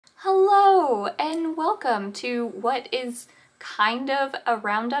Hello and welcome to what is kind of a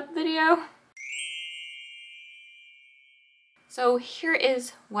roundup video. So here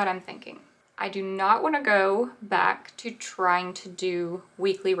is what I'm thinking. I do not want to go back to trying to do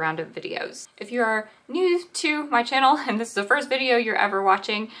weekly roundup videos. If you are new to my channel and this is the first video you're ever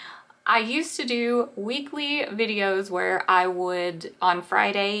watching, I used to do weekly videos where I would, on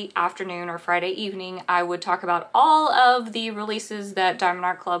Friday afternoon or Friday evening, I would talk about all of the releases that Diamond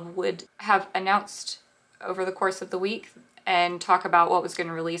Art Club would have announced over the course of the week and talk about what was going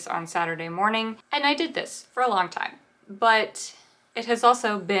to release on Saturday morning. And I did this for a long time, but it has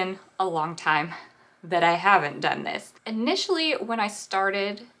also been a long time that I haven't done this. Initially, when I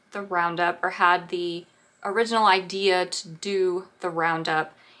started the roundup or had the original idea to do the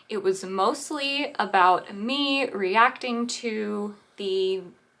roundup, it was mostly about me reacting to the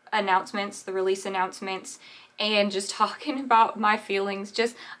announcements, the release announcements, and just talking about my feelings.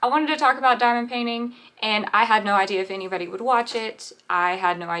 I wanted to talk about diamond painting, and I had no idea if anybody would watch it. I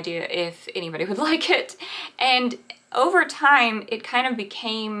had no idea if anybody would like it. And over time, it kind of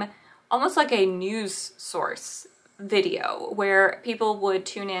became almost like a news source video where people would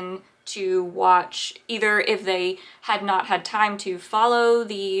tune in to watch, either if they had not had time to follow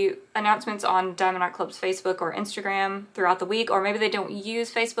the announcements on Diamond Art Club's Facebook or Instagram throughout the week, or maybe they don't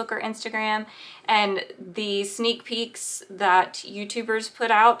use Facebook or Instagram, and the sneak peeks that YouTubers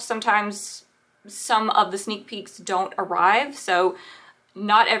put out, sometimes some of the sneak peeks don't arrive, so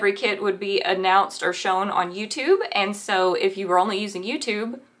not every kit would be announced or shown on YouTube, and so if you were only using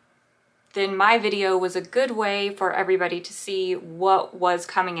YouTube, then my video was a good way for everybody to see what was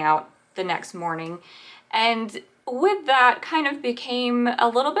coming out the next morning. And with that kind of became a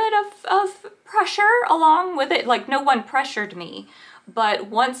little bit of pressure along with it. Like, no one pressured me, but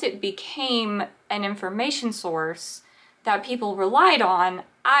once it became an information source that people relied on,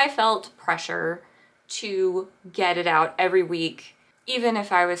 I felt pressure to get it out every week, even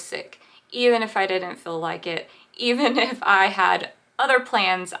if I was sick, even if I didn't feel like it, even if I had other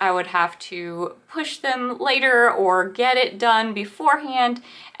plans, I would have to push them later or get it done beforehand.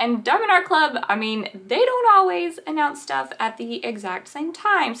 And Diamond Art Club, I mean, they don't always announce stuff at the exact same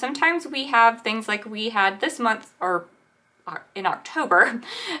time. Sometimes we have things like we had this month, or in October,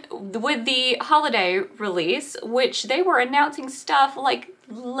 with the holiday release, which they were announcing stuff like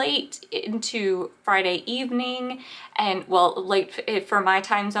late into Friday evening, and well, late for my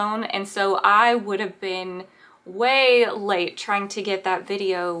time zone. And so I would have been way late trying to get that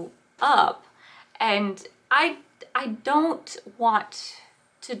video up, and I don't want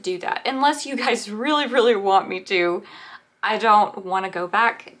to do that unless you guys really want me to. I don't want to go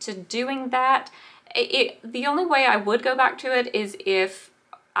back to doing that. The only way I would go back to it is if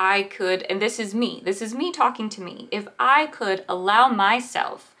I could, and this is me talking to me, if I could allow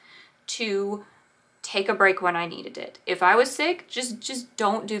myself to take a break when I needed it. If I was sick, just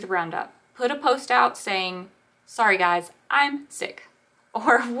don't do the roundup. Put a post out saying, sorry guys, I'm sick,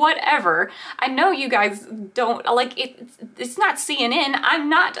 or whatever. I know you guys don't, like, it's not CNN. I'm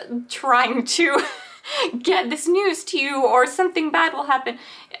not trying to get this news to you or something bad will happen.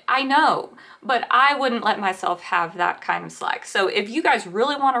 I know, but I wouldn't let myself have that kind of slack. So if you guys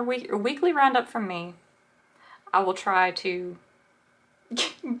really want a weekly roundup from me, I will try to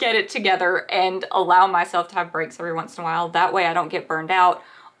get it together and allow myself to have breaks every once in a while. That way I don't get burned out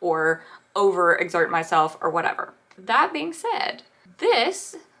or overexert myself or whatever. That being said,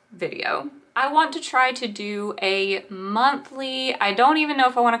 this video, I want to try to do a monthly, I don't even know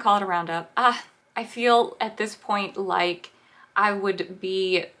if I want to call it a roundup. I feel at this point like I would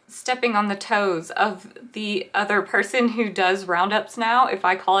be stepping on the toes of the other person who does roundups now if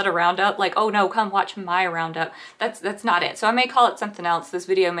I call it a roundup, like, oh no, come watch my roundup. That's not it. So I may call it something else. This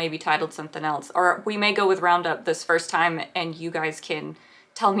video may be titled something else, or we may go with roundup this first time and you guys can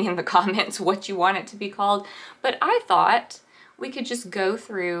tell me in the comments what you want it to be called. But I thought we could just go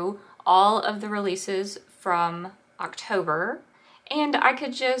through all of the releases from October, and I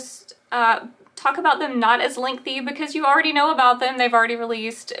could just talk about them not as lengthy because you already know about them, they've already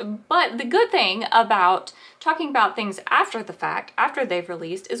released. But the good thing about talking about things after the fact, after they've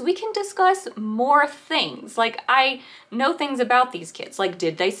released, is we can discuss more things. Like, I know things about these kits. Like,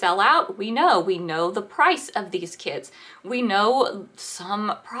 did they sell out? We know the price of these kits. We know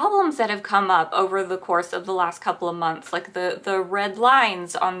some problems that have come up over the course of the last couple of months, like the red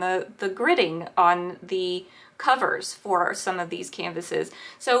lines on the gridding on the covers for some of these canvases.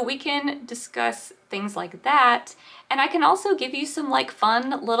 So we can discuss things like that, and I can also give you some like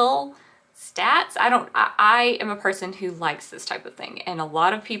fun little stats. I am a person who likes this type of thing, and a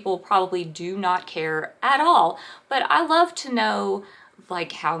lot of people probably do not care at all, but I love to know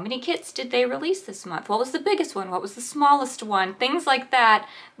like how many kits did they release this month? What was the biggest one? What was the smallest one? Things like that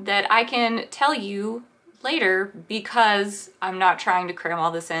that I can tell you later because I'm not trying to cram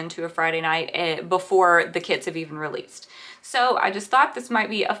all this into a Friday night before the kits have even released. So I just thought this might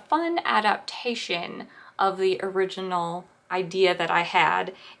be a fun adaptation of the original idea that I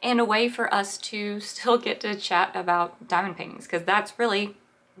had and a way for us to still get to chat about diamond paintings because that's really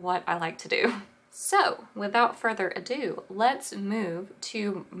what I like to do. So without further ado, let's move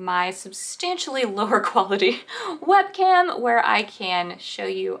to my substantially lower quality webcam where I can show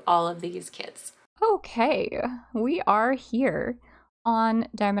you all of these kits. Okay, we are here on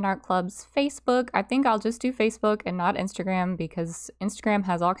Diamond Art Club's Facebook. I think I'll just do Facebook and not Instagram because Instagram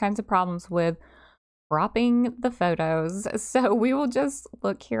has all kinds of problems with cropping the photos. So we will just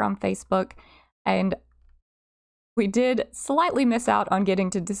look here on Facebook, and we did slightly miss out on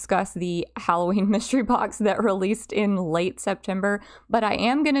getting to discuss the Halloween mystery box that released in late September, but I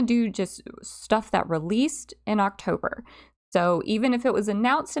am going to do just stuff that released in October. So even if it was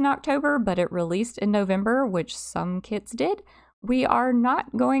announced in October, but it released in November, which some kits did, we are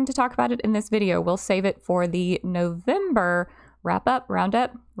not going to talk about it in this video. We'll save it for the November wrap up,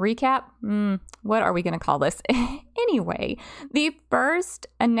 roundup, recap. What are we going to call this? Anyway, the first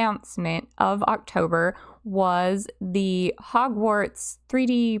announcement of October was the Hogwarts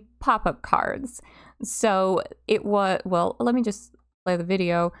 3D pop-up cards. So it was, well, let me just play the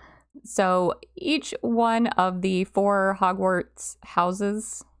video. So each one of the 4 Hogwarts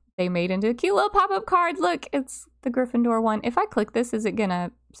houses, they made into a cute little pop-up card. Look, it's the Gryffindor one. If I click this, is it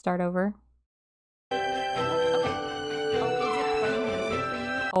gonna start over?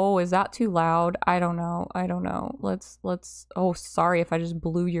 Oh, is that too loud? I don't know. I don't know. Let's, oh, sorry if I just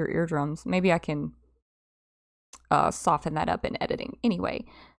blew your eardrums. Maybe I can soften that up in editing. Anyway,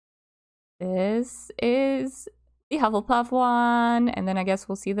 this is the Hufflepuff one, and then I guess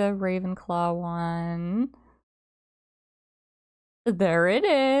we'll see the Ravenclaw one. There it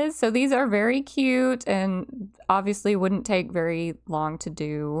is. So these are very cute and obviously wouldn't take very long to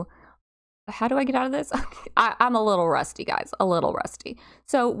do. How do I get out of this? I'm a little rusty, guys, a little rusty.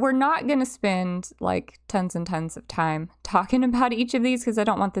 So we're not going to spend like tons and tons of time talking about each of these because I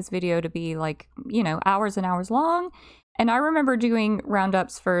don't want this video to be like, you know, hours and hours long. And I remember doing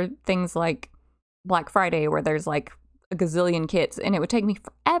roundups for things like Black Friday where there's like a gazillion kits and it would take me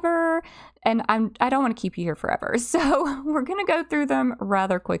forever, and I don't want to keep you here forever. So we're going to go through them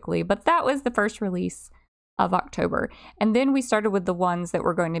rather quickly, but that was the first release of October. And then we started with the ones that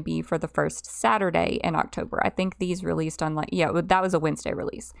were going to be for the first Saturday in October. I think these released on like, yeah, that was a Wednesday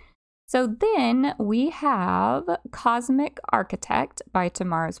release. So then we have Cosmic Architect by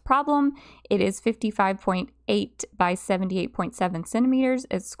Tomorrow's Problem. It is 55.8 by 78.7 centimeters.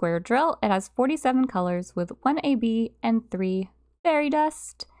 It's square drill. It has 47 colors with 1 AB and 3 fairy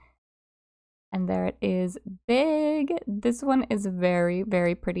dust. And there it is, big. This one is very,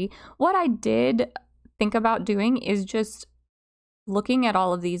 very pretty. What I did think about doing is just looking at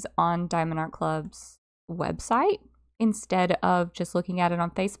all of these on Diamond Art Club's website instead of just looking at it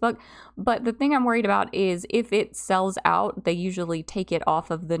on Facebook. But the thing I'm worried about is if it sells out, they usually take it off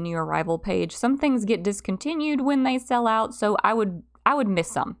of the new arrival page. Some things get discontinued when they sell out, so I would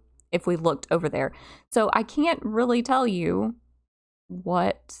miss some if we looked over there. So I can't really tell you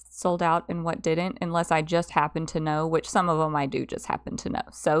what sold out and what didn't unless I just happen to know, which some of them I do just happen to know.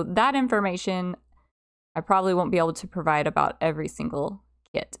 So that information I probably won't be able to provide about every single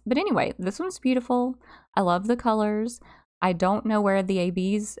kit. But anyway, this one's beautiful. I love the colors. I don't know where the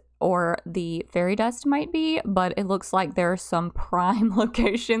ABs or the fairy dust might be, but it looks like there are some prime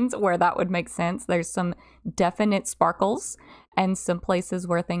locations where that would make sense. There's some definite sparkles and some places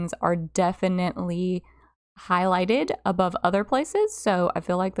where things are definitely highlighted above other places. So I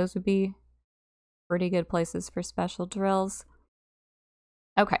feel like those would be pretty good places for special drills.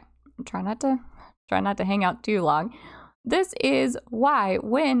 Okay, try not to hang out too long. This is Why,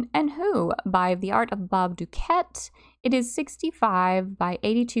 When, and Who by The Art of Bob Duquette. It is 65 by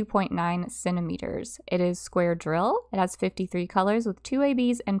 82.9 centimeters. It is square drill. It has 53 colors with 2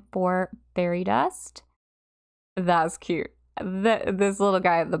 ABs and 4 fairy dust. That's cute. This little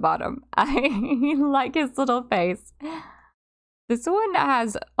guy at the bottom. I like his little face. This one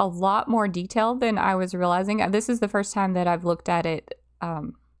has a lot more detail than I was realizing. This is the first time that I've looked at it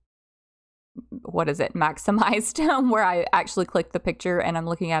maximized, where I actually click the picture and I'm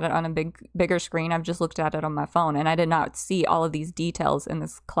looking at it on a bigger screen. I've just looked at it on my phone and I did not see all of these details in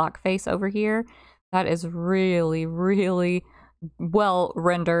this clock face over here. That is really, really well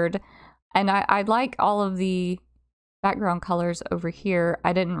rendered. And I like all of the background colors over here.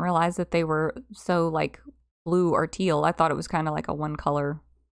 I didn't realize that they were so like blue or teal. I thought it was kind of like a one color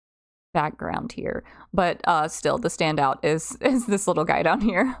background here, but still the standout is this little guy down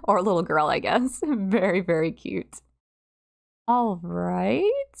here, or little girl, I guess. Very, very cute. All right,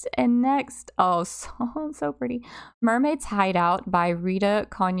 and next, oh, so pretty. Mermaid's Hideout by Rita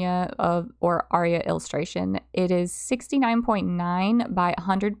Konya or Aria Illustration. It is 69.9 by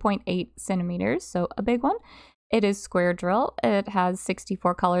 100.8 centimeters, so a big one. It is square drill. It has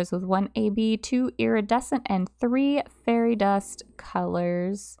 64 colors with 1 AB, 2 iridescent, and 3 fairy dust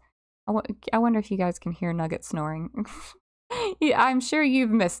colors. I wonder if you guys can hear Nugget snoring. Yeah, I'm sure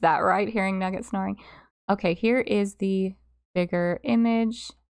you've missed that, right? Hearing Nugget snoring. Okay, here is the bigger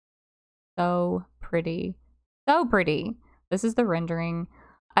image. So pretty. So pretty. This is the rendering.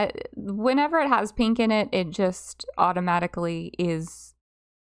 Whenever it has pink in it, it just automatically is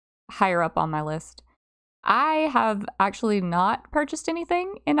higher up on my list. I have actually not purchased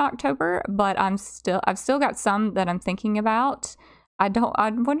anything in October, but I've still got some that I'm thinking about. I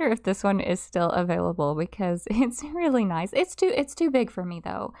wonder if this one is still available because it's really nice. It's too big for me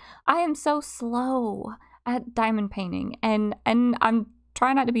though. I am so slow at diamond painting, and I'm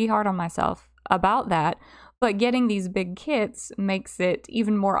trying not to be hard on myself about that, but getting these big kits makes it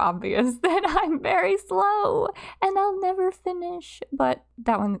even more obvious that I'm very slow and I'll never finish. But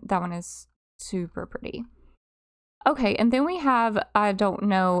that one is super pretty. Okay, and then we have, I don't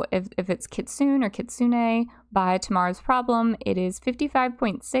know if it's Kitsune or Kitsune by Tomorrow's Problem. It is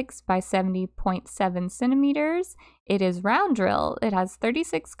 55.6 by 70.7 centimeters. It is round drill. It has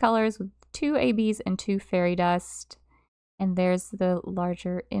 36 colors with 2 ABs and 2 fairy dust. And there's the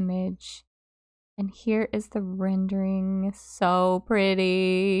larger image. And here is the rendering. So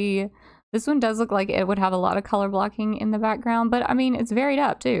pretty. This one does look like it would have a lot of color blocking in the background, but I mean, it's varied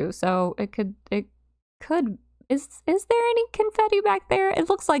up too. So it could, is there any confetti back there? It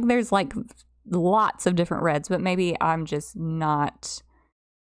looks like there's like lots of different reds, but maybe I'm just not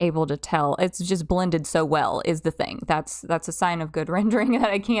able to tell. It's just blended so well is the thing. That's a sign of good rendering, that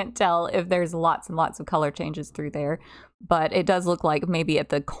I can't tell if there's lots and lots of color changes through there. But it does look like maybe at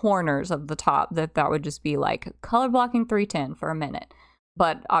the corners of the top that would just be like color blocking 310 for a minute.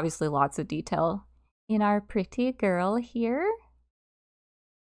 But obviously lots of detail in our pretty girl here.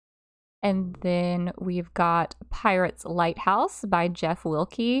 And then we've got Pirate's Lighthouse by Jeff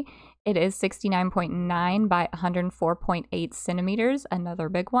Wilkie. It is 69.9 by 104.8 centimeters. Another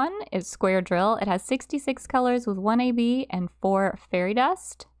big one. It's square drill. It has 66 colors with 1 AB and 4 fairy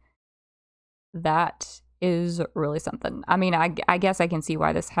dust. That is really something. I mean, I guess I can see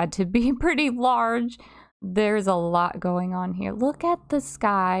why this had to be pretty large. There's a lot going on here. Look at the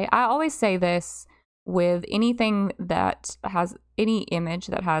sky. I always say this with anything that has any image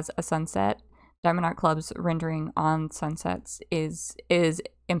that has a sunset. Diamond Art Club's rendering on sunsets is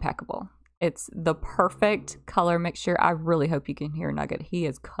impeccable. It's the perfect color mixture. I really hope you can hear Nugget. He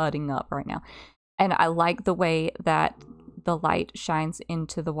is cutting up right now. And I like the way that the light shines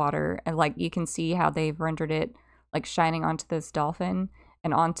into the water, and like you can see how they've rendered it like shining onto this dolphin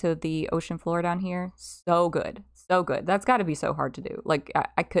and onto the ocean floor down here. So good. So good. That's got to be so hard to do. Like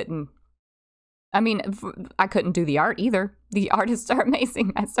I couldn't do the art either. The artists are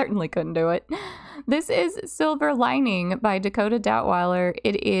amazing. I certainly couldn't do it. This is Silver Lining by Dakota Doubtweiler.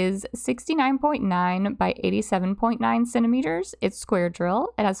 It is 69.9 by 87.9 centimeters. It's square drill.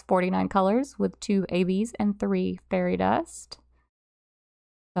 It has 49 colors with 2 ABs and 3 fairy dust.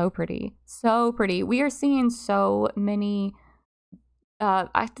 So pretty. So pretty. We are seeing so many,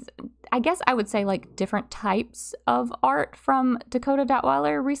 I guess I would say like different types of art from Dakota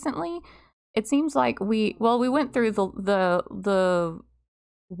Doubtweiler recently. It seems like we went through the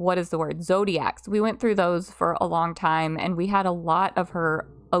what is the word? Zodiacs. We went through those for a long time, and we had a lot of her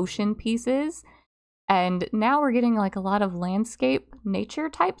ocean pieces. And now we're getting like a lot of landscape nature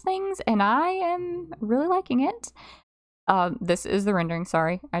type things, and I am really liking it. This is the rendering,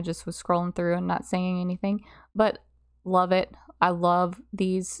 sorry. I just was scrolling through and not saying anything, but love it. I love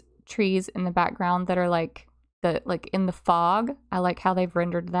these trees in the background that are like in the fog. I like how they've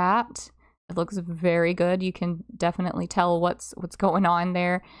rendered that. It looks very good. You can definitely tell what's going on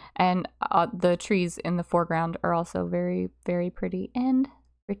there. And the trees in the foreground are also very, very pretty. And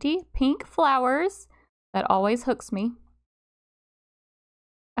pretty pink flowers. That always hooks me.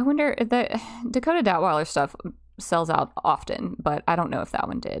 I wonder if the Dakota Doubtweiler stuff sells out often, but I don't know if that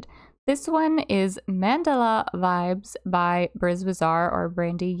one did. This one is Mandala Vibes by Briz Bazaar or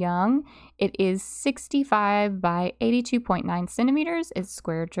Brandy Young. It is 65 by 82.9 centimeters. It's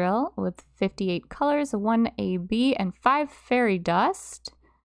square drill with 58 colors, 1 AB, and 5 fairy dust.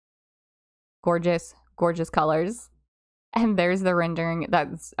 Gorgeous, gorgeous colors. And there's the rendering.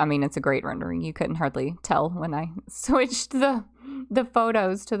 I mean, it's a great rendering. You couldn't hardly tell when I switched the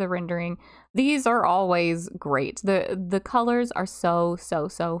photos to the rendering. These are always great. The colors are so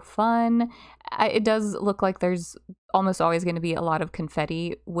fun. It does look like there's almost always going to be a lot of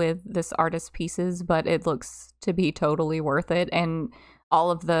confetti with this artist's pieces, but it looks to be totally worth it. And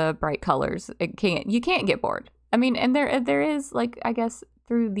all of the bright colors, you can't get bored. I mean, and there is, like, I guess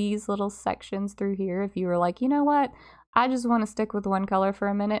through these little sections through here, if you were like, you know what, I just want to stick with one color for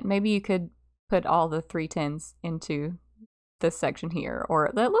a minute, maybe you could put all the 310s into this section here, or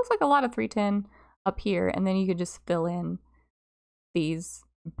that looks like a lot of 310 up here, and then you could just fill in these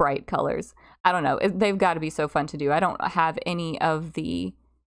bright colors. I don't know, they've got to be so fun to do. I don't have any of the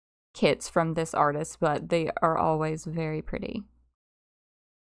kits from this artist, but they are always very pretty.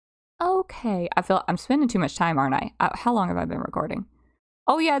 Okay, I feel I'm spending too much time, aren't I? How long have I been recording?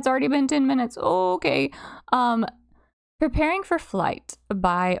 Oh yeah, it's already been 10 minutes. Okay. Preparing for Flight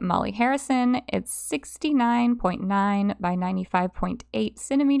by Molly Harrison. It's 69.9 by 95.8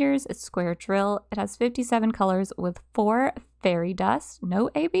 centimeters. It's square drill. It has 57 colors with 4 fairy dust.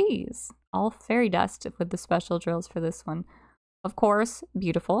 No ABs. All fairy dust with the special drills for this one. Of course,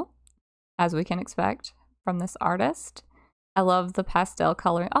 beautiful, as we can expect from this artist. I love the pastel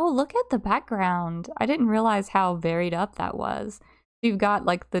coloring. Oh, look at the background. I didn't realize how varied up that was. You've got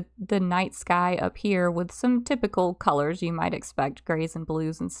like the night sky up here with some typical colors you might expect, grays and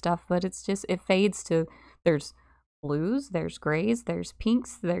blues and stuff, but it's just, it fades to, there's blues, there's grays, there's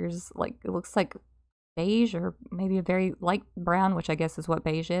pinks, there's like, it looks like beige or maybe a very light brown, which I guess is what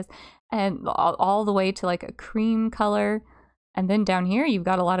beige is, and all the way to like a cream color. And then down here you've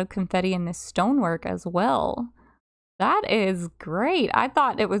got a lot of confetti in this stonework as well. That is great. I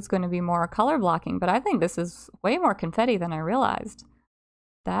thought it was going to be more color blocking, but I think this is way more confetti than I realized.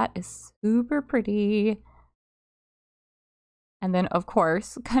 That is super pretty. And then, of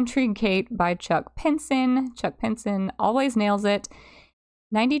course, Country Gate by Chuck Pinson. Chuck Pinson always nails it.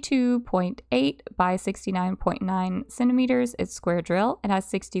 92.8 by 69.9 centimeters. It's square drill. It has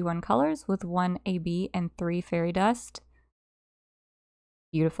 61 colors with 1 AB and 3 fairy dust.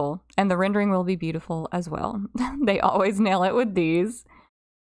 Beautiful. And the rendering will be beautiful as well. They always nail it with these.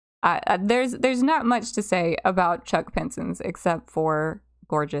 There's not much to say about Chuck Pinson's except for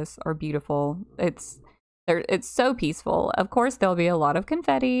gorgeous or beautiful. It's so peaceful. Of course, there'll be a lot of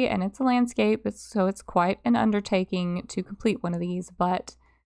confetti, and it's a landscape, so it's quite an undertaking to complete one of these, but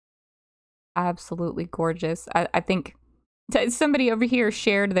absolutely gorgeous. I think somebody over here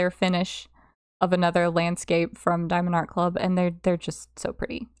shared their finish of another landscape from Diamond Art Club, and they're just so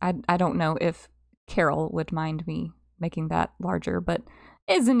pretty. I don't know if Carol would mind me making that larger, but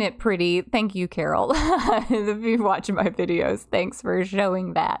isn't it pretty? Thank you, Carol. If you watch my videos, thanks for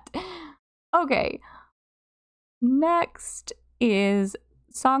showing that. Okay, next is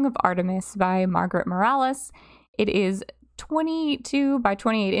Song of Artemis by Margaret Morales. It is 22 by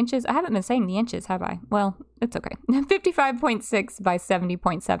 28 inches. I haven't been saying the inches, have I? Well, it's okay. 55.6 by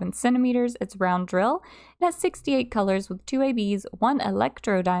 70.7 centimeters. It's round drill. It has 68 colors with 2 ABs, 1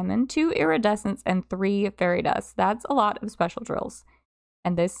 electro diamond, 2 iridescents, and 3 fairy dust. That's a lot of special drills.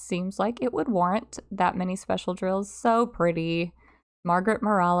 And this seems like it would warrant that many special drills. So pretty. Margaret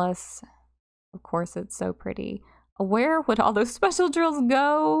Morales. Of course, it's so pretty. Where would all those special drills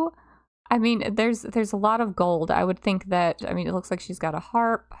go? I mean, there's a lot of gold. I would think that, I mean, it looks like she's got a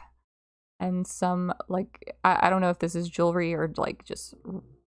harp and some, like, I don't know if this is jewelry or, like, just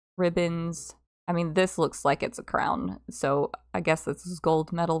ribbons. I mean, this looks like it's a crown. So I guess this is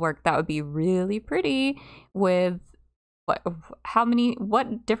gold metalwork. That would be really pretty with,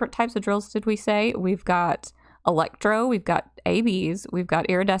 what different types of drills did we say? We've got electro, we've got ABs, we've got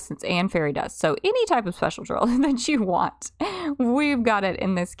iridescence and fairy dust. So any type of special drill that you want, we've got it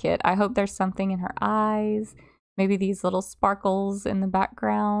in this kit. I hope there's something in her eyes, maybe these little sparkles in the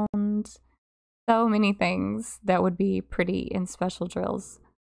background. So many things that would be pretty in special drills.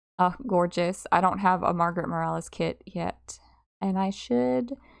 Oh, gorgeous. I don't have a Margaret Morales kit yet, and I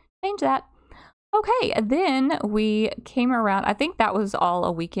should change that. Okay, then we came around, I think that was all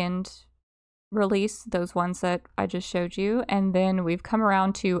a weekend release, those ones that I just showed you, and then we've come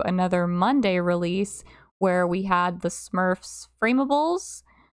around to another Monday release where we had the Smurfs Frameables.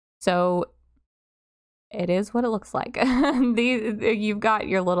 So it is what it looks like. You've got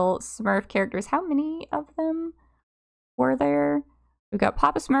your little Smurf characters. How many of them were there? We've got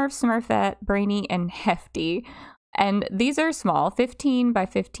Papa Smurf, Smurfette, Brainy, and Hefty. And these are small, 15 by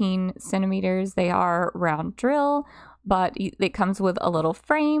 15 centimeters. They are round drill, but it comes with a little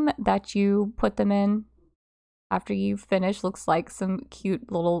frame that you put them in. after you finish. Looks like some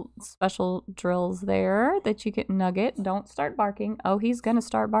cute little special drills there that you get. Nugget, don't start barking. Oh, he's gonna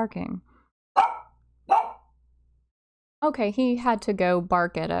start barking. Okay, he had to go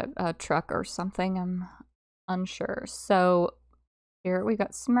bark at a truck or something. I'm unsure. So here we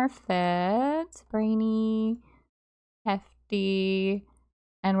got Smurfette, Brainy, Hefty,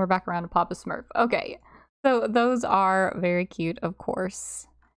 and we're back around to Papa Smurf. Okay, so those are very cute, of course.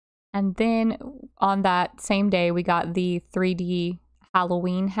 And then on that same day, we got the 3D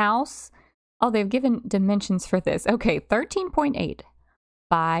Halloween house. Oh, they've given dimensions for this. Okay, 13.8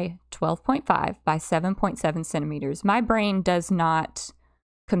 by 12.5 by 7.7 centimeters. My brain does not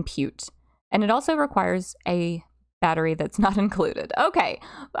compute. And it also requires a battery that's not included. Okay,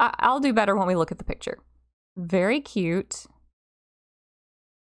 I'll do better when we look at the picture. Very cute.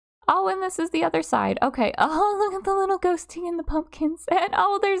 Oh, and this is the other side. Okay. Oh, look at the little ghosty and the pumpkins. And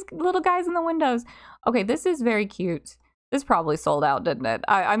oh, there's little guys in the windows. Okay, this is very cute. This probably sold out, didn't it?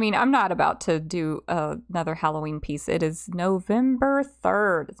 I mean, I'm not about to do another Halloween piece. It is November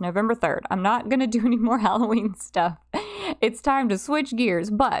 3rd. It's November 3rd. I'm not going to do any more Halloween stuff. It's time to switch gears,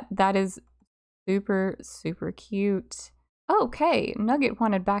 but that is super, super cute. Okay, Nugget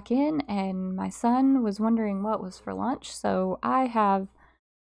wanted back in, and my son was wondering what was for lunch, so I have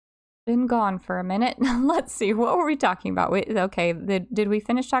been gone for a minute. Let's see, what were we talking about? Okay, did we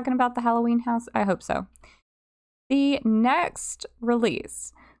finish talking about the Halloween house? I hope so. The next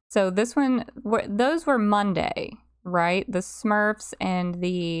release. So this one, those were Monday, right? The Smurfs and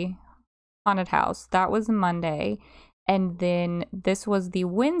the Haunted House. That was Monday. And then this was the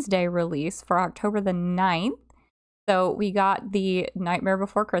Wednesday release for October the 9th. So we got the Nightmare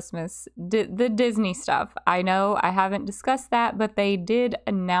Before Christmas, the Disney stuff. I know I haven't discussed that, but they did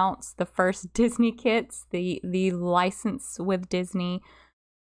announce the first Disney kits, the license with Disney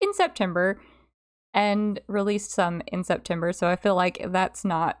in September, and released some in September. So I feel like that's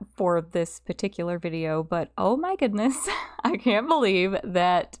not for this particular video, but oh my goodness, I can't believe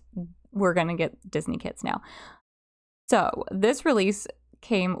that we're gonna get Disney kits now. So this release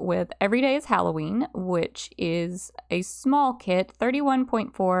came with Every Day is Halloween, which is a small kit,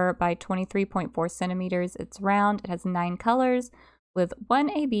 31.4 by 23.4 centimeters. It's round. It has 9 colors with 1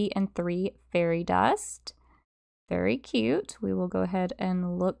 AB and 3 fairy dust. Very cute. We will go ahead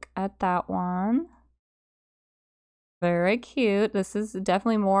and look at that one. Very cute. This is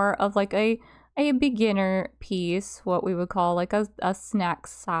definitely more of like a beginner piece, what we would call like a snack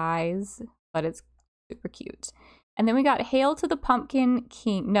size, but it's super cute. And then we got Hail to the Pumpkin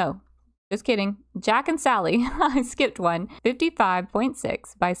King. No, just kidding. Jack and Sally. I skipped one.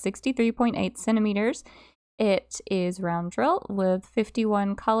 55.6 by 63.8 centimeters. It is round drill with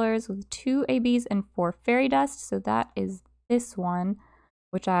 51 colors with 2 ABs and 4 fairy dust. So that is this one,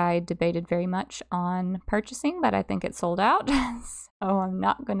 which I debated very much on purchasing, but I think it sold out. So I'm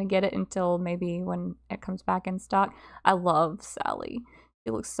not going to get it until maybe when it comes back in stock. I love Sally.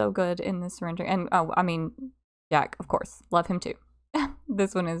 She looks so good in this rendering. And oh, I mean, Jack, of course. Love him too.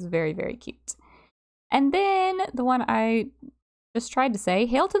 This one is very, very cute. And then the one I just tried to say,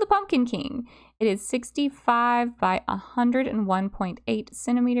 Hail to the Pumpkin King. It is 65 by 101.8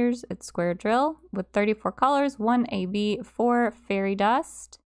 centimeters. It's square drill with 34 colors, 1 AB, 4 fairy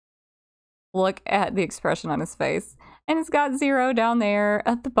dust. Look at the expression on his face. And it's got 0 down there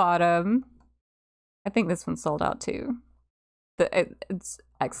at the bottom. I think this one sold out too. It's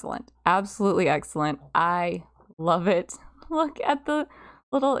excellent. Absolutely excellent. I love it. Look at the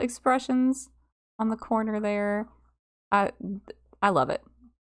little expressions on the corner there. I love it.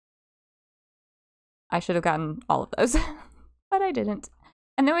 I should have gotten all of those, but I didn't.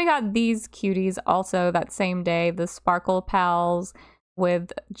 And then we got these cuties also that same day, the Sparkle Pals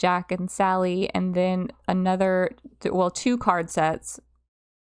with Jack and Sally, and then another, well, 2 card sets.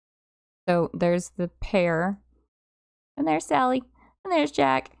 So there's the pair, and there's Sally, and there's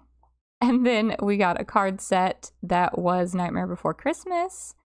Jack. And then we got a card set that was Nightmare Before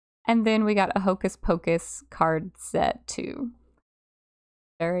Christmas. And then we got a Hocus Pocus card set too.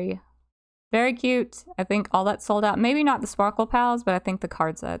 Very, very cute. I think all that sold out. Maybe not the Sparkle Pals, but I think the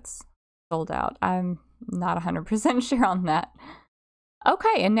card sets sold out. I'm not 100% sure on that.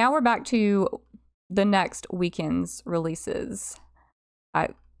 Okay, and now we're back to the next weekend's releases. I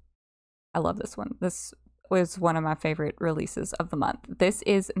love this one. This was one of my favorite releases of the month. This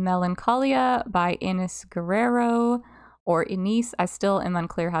is Melancholia by Ines Guerrero, or Ines. I still am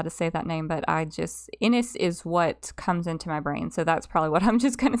unclear how to say that name, but Ines is what comes into my brain, so that's probably what I'm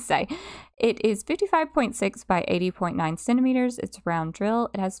just gonna say. It is 55.6 by 80.9 centimeters. It's round drill.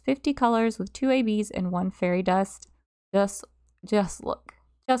 It has 50 colors with 2 ABs and 1 fairy dust. Just look.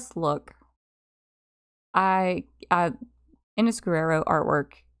 Just look. Ines Guerrero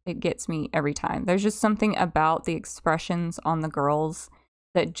artwork, it gets me every time. There's just something about the expressions on the girls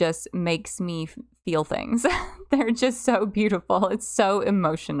that just makes me feel things. They're just so beautiful. It's so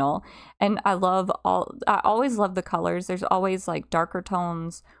emotional. And I always love the colors. There's always like darker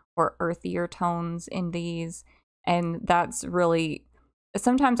tones or earthier tones in these. And that's really,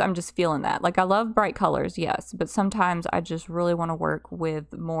 sometimes I'm just feeling that. Like I love bright colors, yes, but sometimes I just really want to work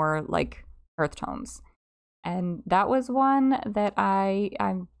with more like earth tones. And that was one that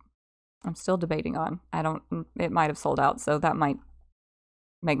I'm still debating on. It might have sold out, so that might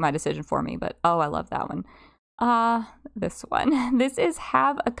make my decision for me, but oh, I love that one. This one. This is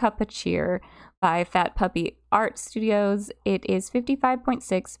Have a Cup of Cheer by Fat Puppy Art Studios. It is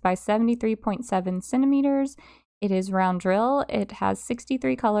 55.6 by 73.7 centimeters. It is round drill. It has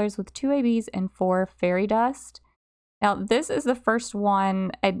 63 colors with 2 ABs and 4 fairy dust. Now, this is the first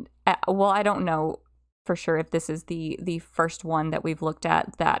one, well, I don't know for sure if this is the first one that we've looked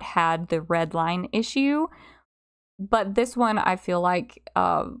at that had the red line issue, but this one I feel like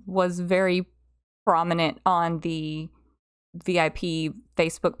was very prominent on the VIP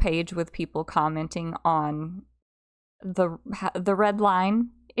Facebook page with people commenting on the red line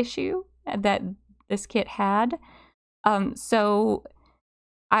issue that this kit had. So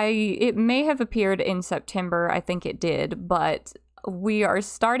it may have appeared in September, I think it did, but we are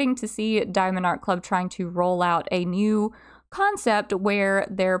starting to see Diamond Art Club trying to roll out a new concept where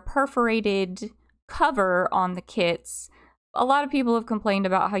their perforated cover on the kits, a lot of people have complained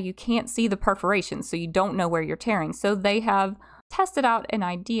about how you can't see the perforations, so you don't know where you're tearing. So they have tested out an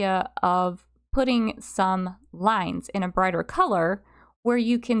idea of putting some lines in a brighter color where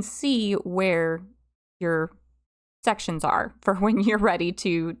you can see where your sections are for when you're ready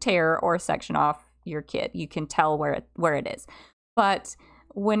to tear or section off your kit. You can tell where it is. But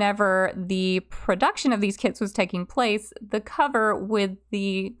whenever the production of these kits was taking place, the cover with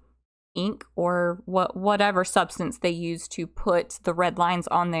the ink or whatever substance they used to put the red lines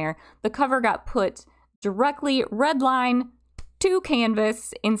on there, the cover got put directly red line to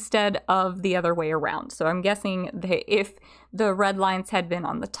canvas instead of the other way around. So I'm guessing that if the red lines had been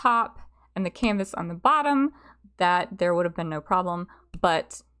on the top and the canvas on the bottom, that there would have been no problem,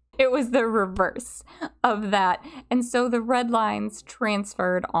 but it was the reverse of that. And so the red lines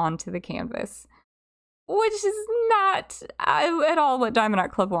transferred onto the canvas, which is not at all what Diamond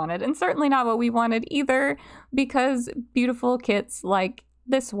Art Club wanted, and certainly not what we wanted either, because beautiful kits like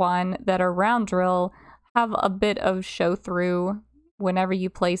this one that are round drill have a bit of show through. Whenever you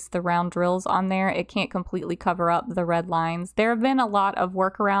place the round drills on there, it can't completely cover up the red lines. There have been a lot of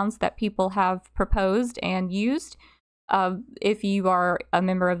workarounds that people have proposed and used. If you are a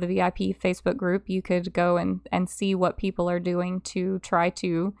member of the VIP Facebook group, you could go and see what people are doing to try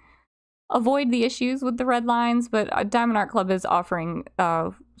to avoid the issues with the red lines, but Diamond Art Club is offering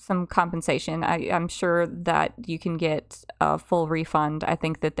some compensation. I'm sure that you can get a full refund. I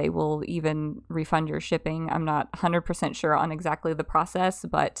think that they will even refund your shipping. I'm not 100% sure on exactly the process,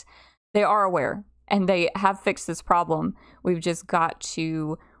 but they are aware and they have fixed this problem. We've just got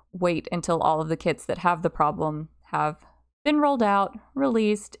to wait until all of the kits that have the problem have been rolled out,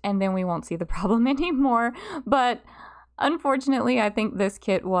 released, and then we won't see the problem anymore. But unfortunately, I think this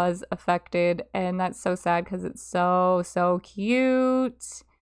kit was affected, and that's so sad because it's so cute.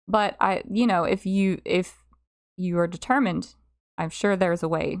 But if you are determined, I'm sure there's a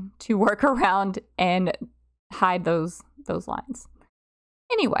way to work around and hide those lines.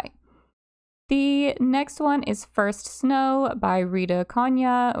 Anyway, the next one is First Snow by Rita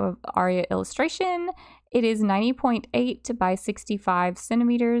Konya of Aria Illustration. It is 90.8 by 65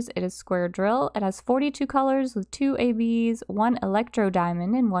 centimeters. It is square drill. It has 42 colors with 2 ABs, 1 electro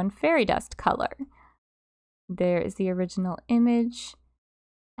diamond, and 1 fairy dust color. There is the original image,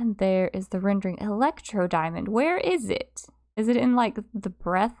 and there is the rendering. Electro diamond, where is it? Is it in like the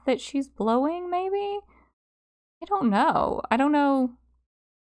breath that she's blowing, maybe? I don't know. I don't know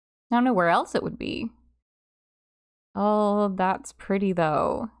where else it would be. Oh, that's pretty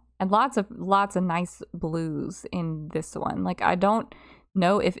though. And lots of nice blues in this one. Like, I don't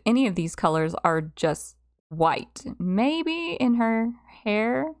know if any of these colors are just white. Maybe in her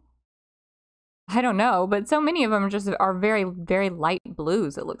hair. I don't know, but so many of them are very, very light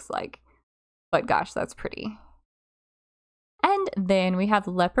blues, it looks like. But gosh, that's pretty. And then we have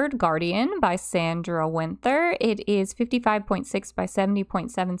Leopard Guardian by Sandra Winther. It is 55.6 by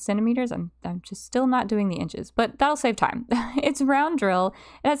 70.7 centimeters. I'm just still not doing the inches, but that'll save time. It's round drill.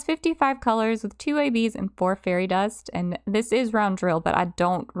 It has 55 colors with 2 ABs and 4 fairy dust. And this is round drill, but I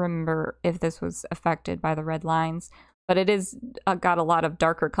don't remember if this was affected by the red lines. But it is got a lot of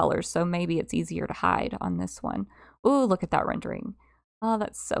darker colors, so maybe it's easier to hide on this one. Ooh, look at that rendering. Oh,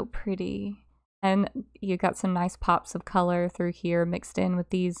 that's so pretty. And you got some nice pops of color through here mixed in with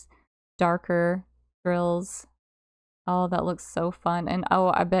these darker drills. Oh, that looks so fun. And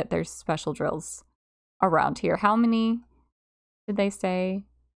oh, I bet there's special drills around here. How many did they say?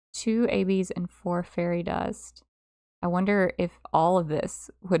 2 ABs and 4 fairy dust. I wonder if all of this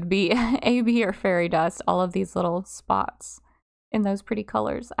would be AB or fairy dust, all of these little spots in those pretty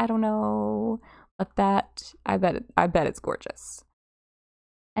colors. I don't know, but that, I bet it's gorgeous.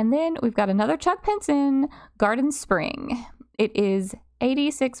 And then we've got another Chuck Pinson Garden Spring. It is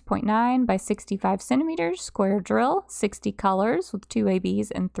 86.9 by 65 centimeters, square drill, 60 colors with 2 ABs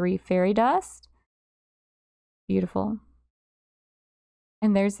and 3 fairy dust. Beautiful.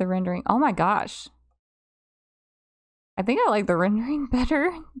 And there's the rendering. Oh my gosh. I think I like the rendering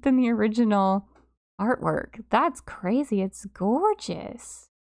better than the original artwork. That's crazy. It's gorgeous.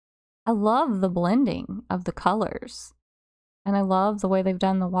 I love the blending of the colors. And I love the way they've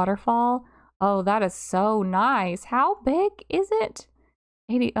done the waterfall. Oh, that is so nice. How big is it?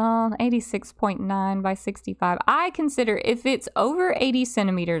 86.9 by 65. I consider if it's over 80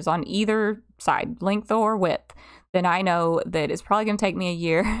 centimeters on either side, length or width, then I know that it's probably going to take me a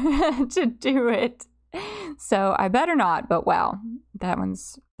year to do it. So I better not, but wow, that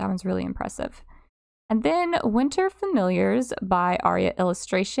one's really impressive. And then Winter Familiars by Aria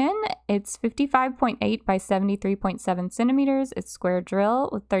Illustration. It's 55.8 by 73.7 centimeters. It's square drill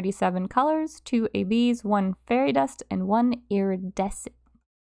with 37 colors, 2 ABs, 1 fairy dust, and 1 iridescent.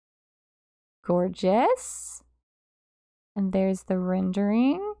 Gorgeous. And there's the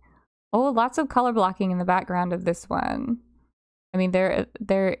rendering. Oh, lots of color blocking in the background of this one. I mean,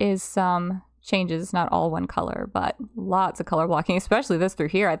 there is some changes, not all one color, but lots of color blocking, especially this through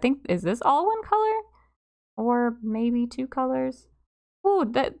here. I think, is this all one color? Or maybe 2 colors? Oh,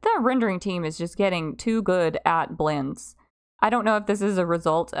 that rendering team is just getting too good at blends. I don't know if this is a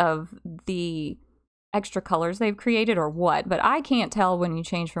result of the extra colors they've created or what, but I can't tell when you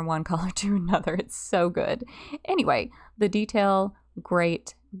change from one color to another. It's so good. Anyway, the detail,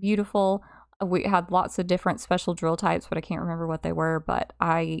 great, beautiful. We had lots of different special drill types, but I can't remember what they were, but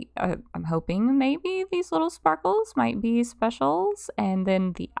I'm hoping maybe these little sparkles might be specials. And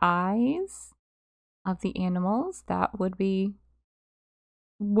then the eyes of the animals, that would be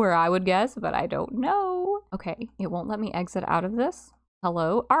where I would guess, but I don't know. Okay, it won't let me exit out of this.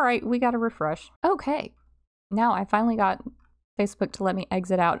 Hello. All right, we got to refresh. Okay, now I finally got Facebook to let me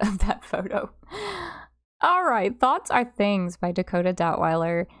exit out of that photo. All right, Thoughts Are Things by Dakota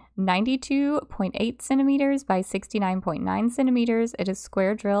Dautweiler. 92.8 centimeters by 69.9 centimeters. It is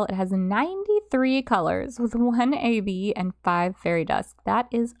square drill. It has 93 colors with 1 AB and 5 fairy dust. That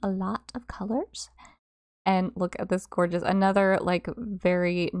is a lot of colors. And look at this gorgeous, another like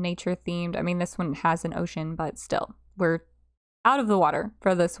very nature themed. I mean, this one has an ocean, but still, we're out of the water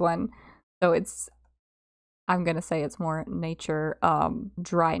for this one. So it's, I'm gonna say it's more nature,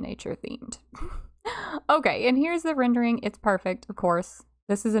 dry nature themed. Okay, and here's the rendering. It's perfect, of course.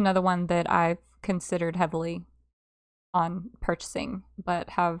 This is another one that I've considered heavily on purchasing,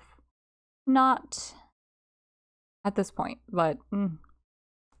 but have not at this point, but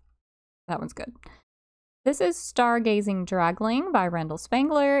that one's good. This is Stargazing Dragling by Rendell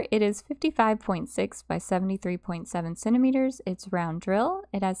Spangler. It is 55.6 by 73.7 centimeters. It's round drill.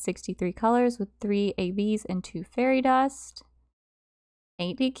 It has 63 colors with 3 ABs and 2 fairy dust.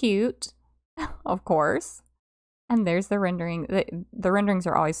 Ain't it cute? Of course. And there's the rendering. The renderings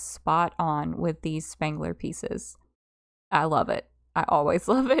are always spot on with these Spangler pieces. I love it. I always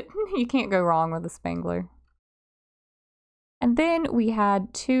love it. You can't go wrong with a Spangler. And then we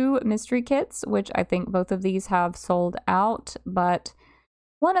had 2 mystery kits, which I think both of these have sold out, but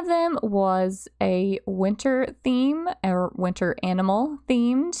one of them was a winter theme, or winter animal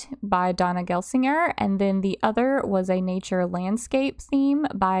themed by Donna Gelsinger, and then the other was a nature landscape theme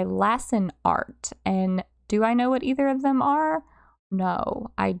by Lassen Art. And do I know what either of them are?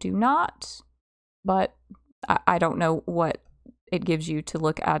 No, I do not, but I don't know what it gives you to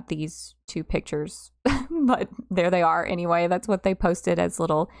look at these 2 pictures, but there they are anyway. That's what they posted as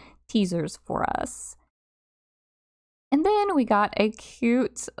little teasers for us. And then we got a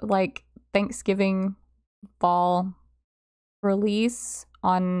cute like Thanksgiving fall release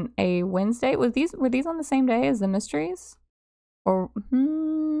on a Wednesday. Were these on the same day as the mysteries? Or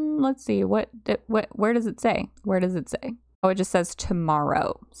let's see, where does it say? Where does it say? Oh, it just says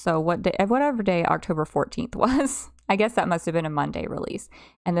tomorrow. So what day, whatever day October 14th was. I guess that must have been a Monday release.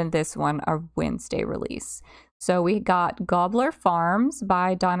 And then this one, a Wednesday release. So we got Gobbler Farms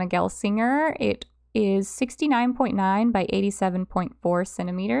by Donna Gelsinger. It is 69.9 by 87.4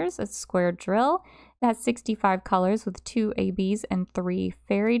 centimeters. It's square drill. It has 65 colors with 2 ABs and 3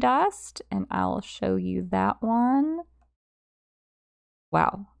 fairy dust. And I'll show you that one.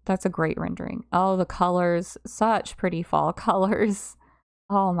 Wow, that's a great rendering. Oh, the colors, such pretty fall colors.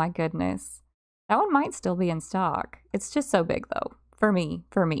 Oh my goodness. That one might still be in stock. It's just so big though. For me,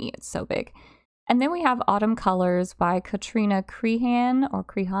 it's so big. And then we have Autumn Colors by Katrina Crehan,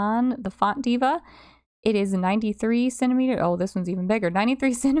 the Font Diva. It is 93 centimeters. Oh, this one's even bigger.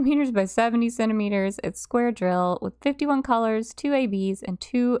 93 centimeters by 70 centimeters. It's square drill with 51 colors, 2 ABs, and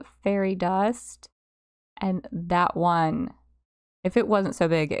 2 fairy dust. And that one, if it wasn't so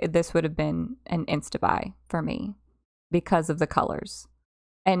big, this would have been an insta-buy for me because of the colors.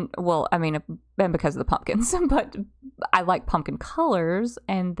 And, well, I mean, and because of the pumpkins. But I like pumpkin colors,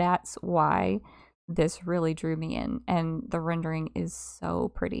 and that's why this really drew me in. And the rendering is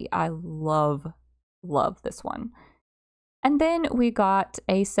so pretty. I love this one. And then we got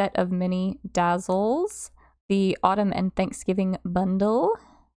a set of mini Dazzles, the Autumn and Thanksgiving bundle.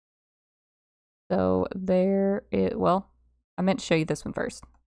 So there it, well, I meant to show you this one first,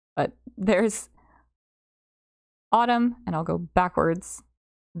 but there's Autumn, and I'll go backwards.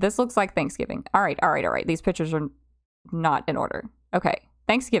 This looks like Thanksgiving. All right. These pictures are not in order. Okay,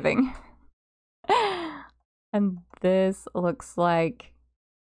 Thanksgiving. And this looks like,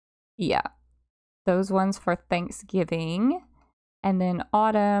 yeah, those ones for Thanksgiving. And then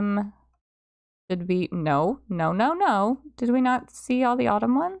Autumn, did we, no. Did we not see all the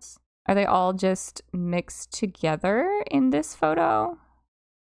Autumn ones? Are they all just mixed together in this photo?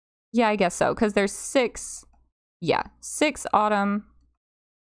 Yeah, I guess so, because there's 6, yeah, 6 Autumn,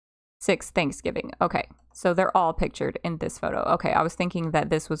 6 Thanksgiving. Okay, so they're all pictured in this photo. Okay, I was thinking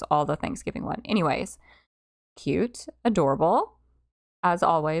that this was all the Thanksgiving one. Anyways, cute, adorable, as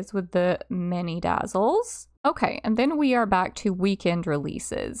always with the mini Dazzles. Okay, and then we are back to weekend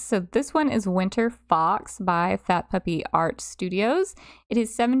releases. So this one is Winter Fox by Fat Puppy Art Studios. It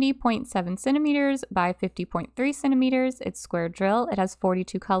is 70.7 centimeters by 50.3 centimeters. It's square drill. It has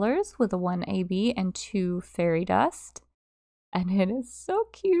 42 colors with a 1 AB and 2 fairy dust. And it is so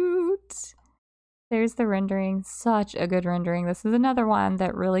cute. There's the rendering. Such a good rendering. This is another one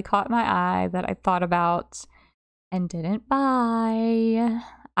that really caught my eye that I thought about and didn't buy.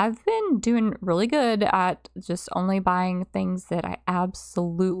 I've been doing really good at just only buying things that I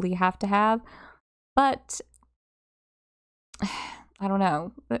absolutely have to have, but I don't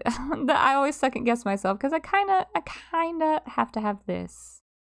know. I always second guess myself because I kind of have to have this.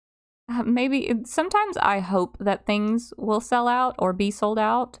 Maybe sometimes I hope that things will sell out or be sold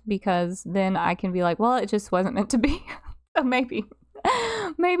out because then I can be like, well, it just wasn't meant to be. So maybe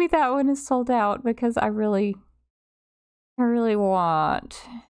that one is sold out because I really want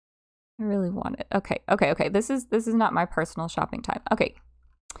it. Okay. This is not my personal shopping time. Okay.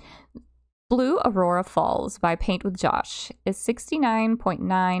 Blue Aurora Falls by Paint with Josh is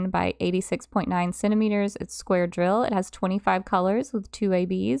 69.9 by 86.9 centimeters. It's square drill. It has 25 colors with 2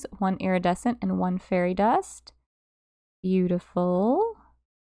 ABs, 1 iridescent, and 1 fairy dust. Beautiful.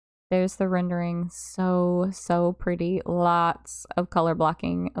 There's the rendering. So pretty. Lots of color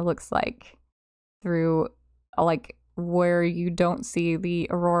blocking, it looks like, through, like, where you don't see the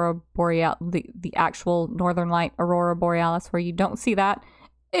aurora borealis, the actual northern light aurora borealis, where you don't see that,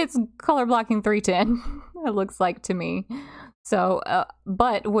 it's color blocking 310. It looks like to me. So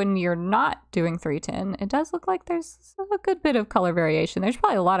but when you're not doing 310, it does look like there's a good bit of color variation. There's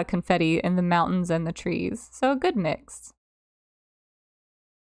probably a lot of confetti in the mountains and the trees, so a good mix.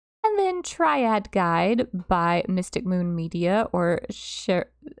 And then Triad Guide by Mystic Moon Media, or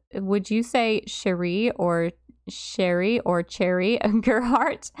would you say Sherry or Cherry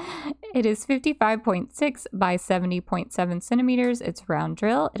Gerhardt? It is 55.6 by 70.7 centimeters. It's round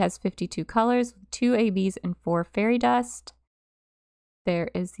drill. It has 52 colors, 2 ABs, and 4 fairy dust.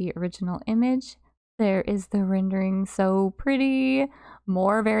 There is the original image. There is the rendering. So pretty.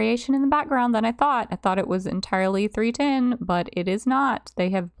 More variation in the background than I thought. I thought it was entirely 310, but it is not.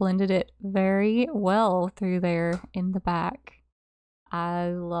 They have blended it very well through there in the back. I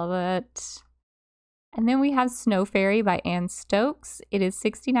love it. And then we have Snow Fairy by Anne Stokes. It is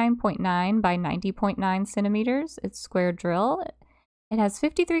 69.9 by 90.9 centimeters. It's square drill. It has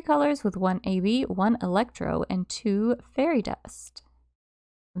 53 colors with 1 AB, 1 electro, and 2 fairy dust.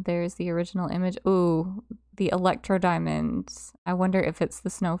 There's the original image. Ooh, the electro diamonds. I wonder if it's the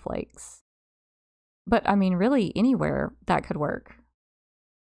snowflakes. But I mean, really anywhere that could work.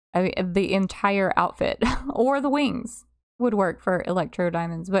 I mean, the entire outfit or the wings would work for electro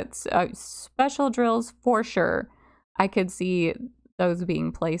diamonds, but special drills for sure. I could see those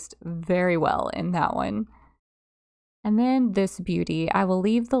being placed very well in that one. And then this beauty, I Will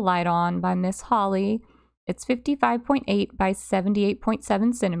Leave the Light On by Miss Holly. It's 55.8 by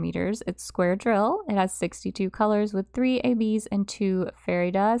 78.7 centimeters. It's square drill. It has 62 colors with 3 ABs and 2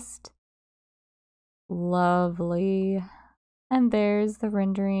 fairy dust. Lovely. And there's the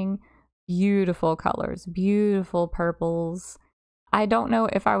rendering. Beautiful colors, beautiful purples. I don't know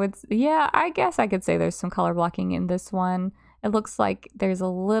if I would, yeah, I guess I could say there's some color blocking in this one. It looks like there's a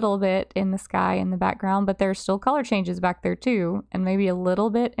little bit in the sky in the background, but there's still color changes back there too, and maybe a little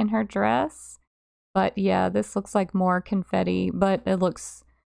bit in her dress. But yeah, this looks like more confetti, but it looks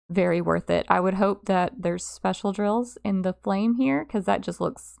very worth it. I would hope that there's special drills in the flame here, because that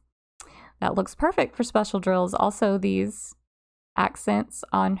looks perfect for special drills. Also, these accents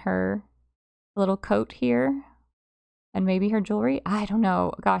on her little coat here, and maybe her jewelry. I don't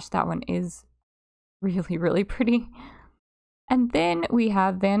know. Gosh, that one is really, really pretty. And then we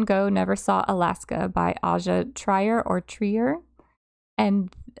have Van Gogh Never Saw Alaska by Aja Trier or Trier.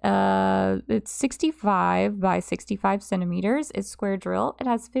 And it's 65 by 65 centimeters. It's square drill. It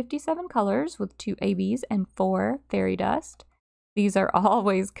has 57 colors with 2 ABs and 4 fairy dust. These are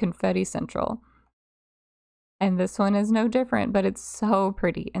always confetti central. And this one is no different, but it's so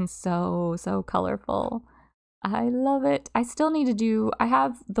pretty and so, so colorful. I love it. I still need to do, I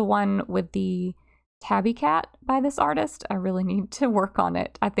have the one with the Tabby Cat by this artist. I really need to work on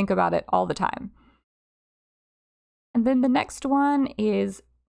it. I think about it all the time. And then the next one is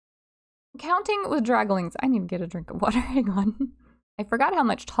Counting with Draglings. I need to get a drink of water. Hang on. I forgot how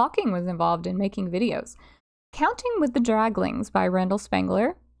much talking was involved in making videos. Counting with the Draglings by Rendell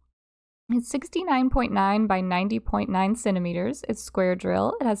Spangler. It's 69.9 by 90.9 centimeters. It's square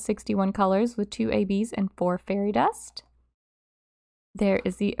drill. It has 61 colors with 2 ABs and 4 fairy dust. There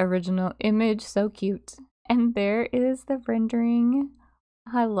is the original image, so cute. And there is the rendering.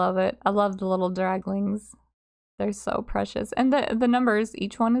 I love it. I love the little draglings. They're so precious. And the numbers,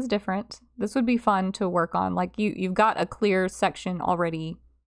 each one is different. This would be fun to work on. Like you've got a clear section already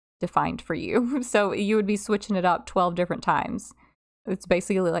defined for you. So you would be switching it up 12 different times. It's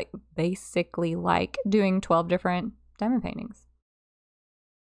basically like doing 12 different diamond paintings.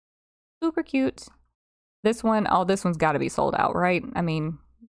 Super cute. This one, oh, this one's got to be sold out, right? I mean,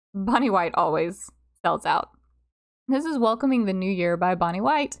 Bonnie White always sells out. This is Welcoming the New Year by Bonnie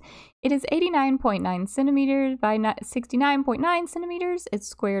White. It is 89.9 centimeters by 69.9 centimeters. It's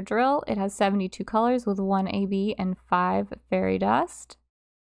square drill. It has 72 colors with 1 AB and 5 fairy dust.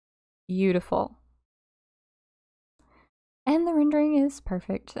 Beautiful. And the rendering is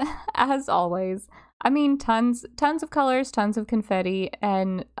perfect, as always. I mean, tons of colors, tons of confetti,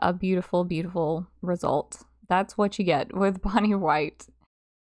 and a beautiful, beautiful result. That's what you get with Bonnie White.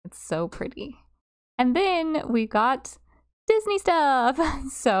 It's so pretty. And then we got Disney stuff.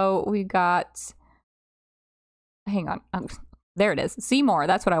 So we got, hang on, there it is. See more,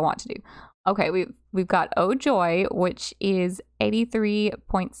 that's what I want to do. Okay, we've got Oh Joy, which is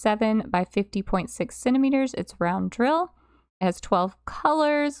 83.7 by 50.6 centimeters. It's round drill. It has 12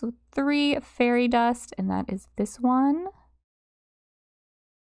 colors with 3 fairy dust, and that is this one.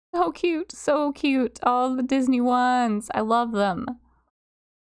 So cute, so cute. All the Disney ones. I love them.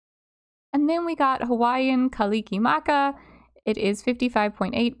 And then we got Hawaiian Kalikimaka. It is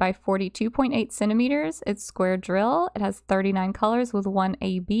 55.8 by 42.8 centimeters. It's square drill. It has 39 colors with 1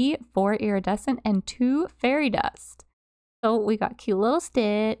 AB, 4 iridescent, and 2 fairy dust. So we got cute little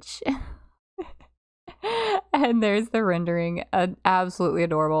Stitch. And there's the rendering. Absolutely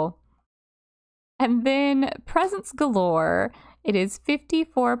adorable. And then Presents Galore. It is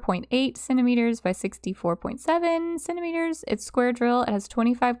 54.8 centimeters by 64.7 centimeters. It's square drill. It has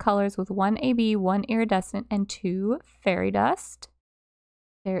 25 colors with 1 AB, 1 iridescent, and 2 fairy dust.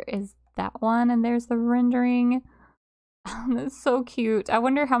 There is that one, and there's the rendering. That's so cute. I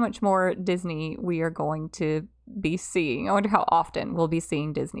wonder how much more Disney we are going to be seeing. I wonder how often we'll be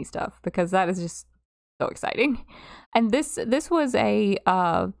seeing Disney stuff, because that is just so exciting. And this was a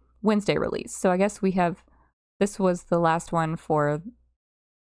Wednesday release, so I guess this was the last one for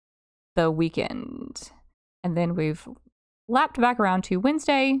the weekend, and then we've lapped back around to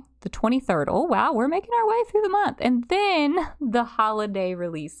Wednesday the 23rd. Oh wow, we're making our way through the month. And then the holiday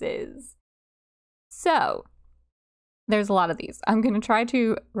releases. So there's a lot of these. I'm going to try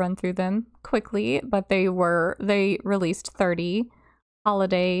to run through them quickly, but they released 30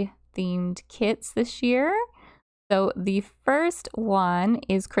 holiday themed kits this year. So the first one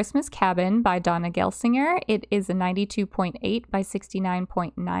is Christmas Cabin by Donna Gelsinger. It is a 92.8 by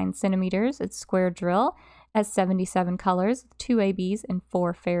 69.9 centimeters. It's square drill. It has 77 colors, 2 ABs, and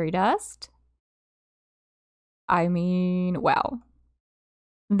 4 fairy dust. I mean, wow.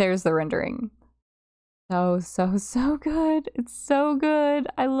 there's the rendering. So good. It's so good.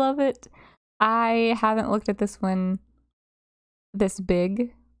 I love it. I haven't looked at this one this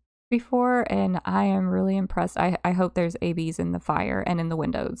big before, and I am really impressed. I hope there's ABs in the fire and in the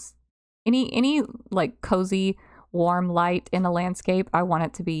windows. Any like cozy, warm light in a landscape, I want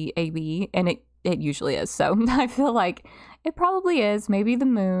it to be AB, and it usually is. So I feel like it probably is. Maybe the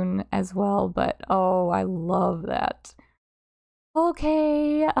moon as well, but oh, I love that.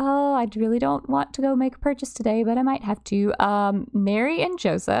 Okay, oh, I really don't want to go make a purchase today, but I might have to. Mary and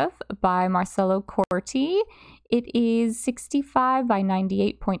Joseph by Marcello Corti. It is 65 by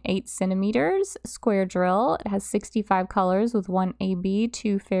 98.8 centimeters, square drill. It has 65 colors with 1 AB,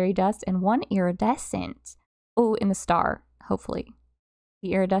 2 fairy dust, and 1 iridescent. Oh, in the star, hopefully.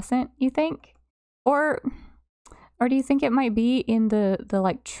 The iridescent, you think? Or do you think it might be in the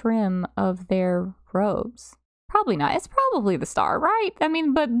like trim of their robes? Probably not. It's probably the star, right? I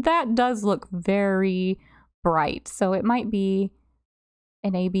mean, but that does look very bright. So it might be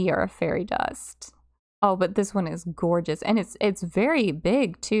an AB or a fairy dust. Oh, but this one is gorgeous. And it's very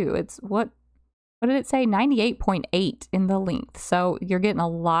big too. It's what did it say? 98.8 in the length. So you're getting a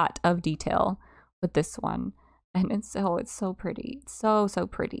lot of detail with this one. And it's so pretty. It's so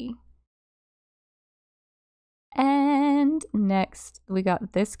pretty. And next we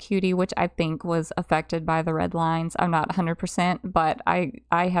got this cutie, which I think was affected by the red lines. I'm not 100%, but I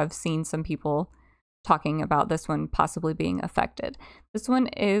have seen some people talking about this one possibly being affected. This one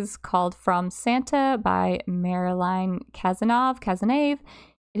is called From Santa by Marilyn Kazanave.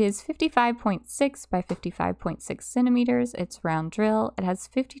 It is 55.6 by 55.6 centimeters. It's round drill. It has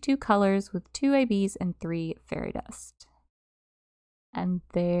 52 colors with 2 ABs and 3 fairy dust. And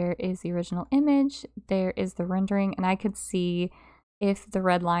there is the original image. There is the rendering. And I could see if the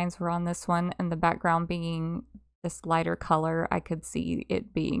red lines were on this one and the background being this lighter color, I could see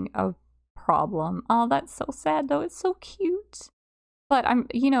it being a problem. Oh, that's so sad though. It's so cute. But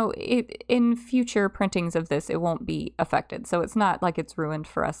in future printings of this, it won't be affected. So it's not like it's ruined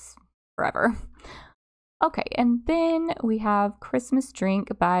for us forever. Okay, and then we have Christmas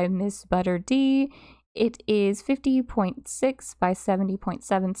Drink by Miss Butter D. It is 50.6 by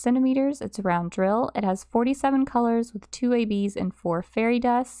 70.7 centimeters. It's a round drill. It has 47 colors with 2 ABs and 4 fairy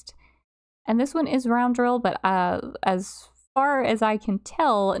dust. And this one is round drill, but as far as I can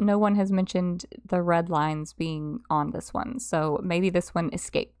tell, no one has mentioned the red lines being on this one. So maybe this one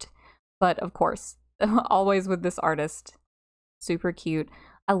escaped. But of course, always with this artist, super cute.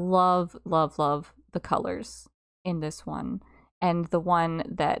 I love the colors in this one. And the one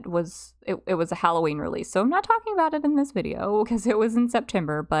that was, it was a Halloween release. So I'm not talking about it in this video because it was in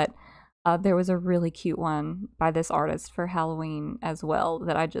September, but there was a really cute one by this artist for Halloween as well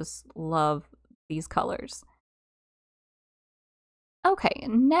that I just love these colors. Okay,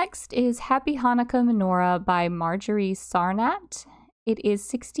 next is Happy Hanukkah Menorah by Marjorie Sarnat. It is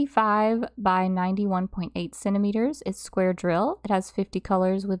 65 by 91.8 centimeters. It's square drill. It has 50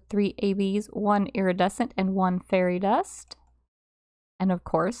 colors with 3 ABs, 1 iridescent, and 1 fairy dust. And of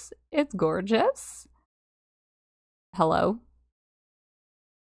course, it's gorgeous. Hello?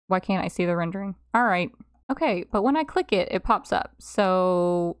 Why can't I see the rendering? All right. Okay, but when I click it, it pops up.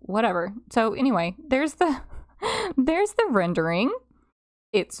 So whatever. So anyway, there's the there's the rendering.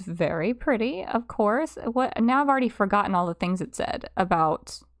 It's very pretty, of course. Now I've already forgotten all the things it said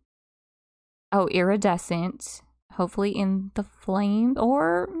about, oh, iridescent, hopefully in the flame,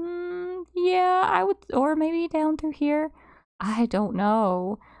 or yeah, I would, or maybe down through here. I don't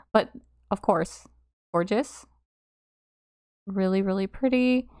know, but of course, gorgeous, really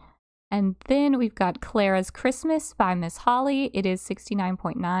pretty. And then we've got Clara's Christmas by Miss Holly. It is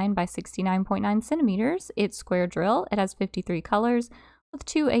 69.9 by 69.9 centimeters. It's square drill. It has 53 colors with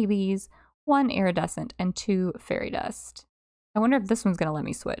 2 ABs, 1 iridescent, and 2 fairy dust. I wonder if this one's gonna let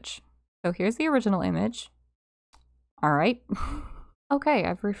me switch. So here's the original image. All right. Okay,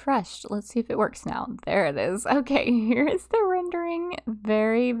 I've refreshed. Let's see if it works now. There it is. Okay, here is the rendering.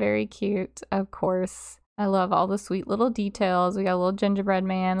 Very cute, of course. I love all the sweet little details. We got a little gingerbread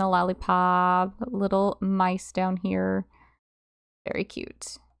man, a lollipop, little mice down here. Very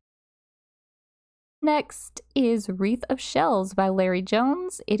cute. Next is Wreath of Shells by Larry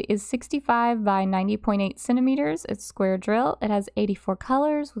Jones. It is 65 by 90.8 centimeters. It's square drill. It has 84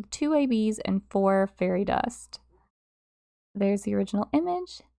 colors with 2 ABs and 4 fairy dust. There's the original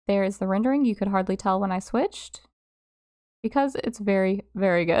image. There is the rendering. You could hardly tell when I switched because it's very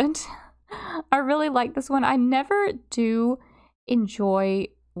good. I really like this one. I never do enjoy,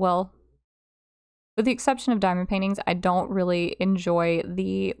 well, with the exception of diamond paintings, I don't really enjoy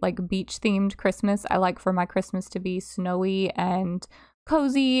the like beach themed Christmas. I like for my Christmas to be snowy and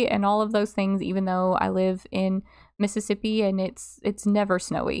cozy and all of those things, even though I live in Mississippi and it's never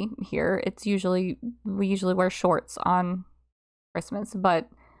snowy here. We usually wear shorts on Christmas, but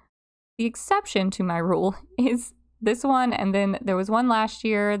the exception to my rule is this one, and then there was one last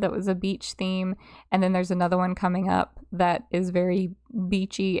year that was a beach theme, and then there's another one coming up that is very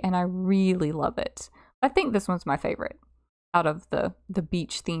beachy, and I really love it. I think this one's my favorite out of the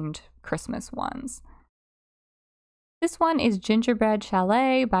beach-themed Christmas ones. This one is Gingerbread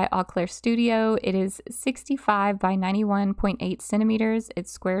Chalet by Eau Claire Studio. It is 65 by 91.8 centimeters.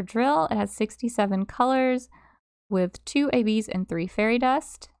 It's square drill. It has 67 colors with 2 ABs and 3 fairy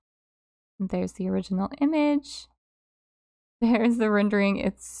dust. There's the original image. There's the rendering.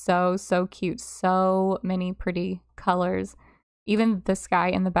 It's so, so cute. So many pretty colors. Even the sky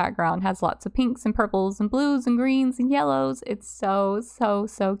in the background has lots of pinks and purples and blues and greens and yellows. It's so, so,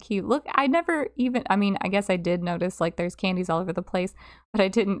 so cute. Look, I guess I did notice like there's candies all over the place, but I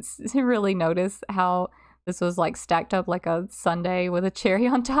didn't really notice how this was like stacked up like a sundae with a cherry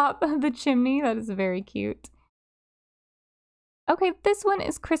on top of the chimney. That is very cute. Okay, this one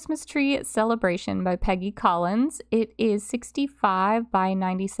is Christmas Tree Celebration by Peggy Collins. It is 65 by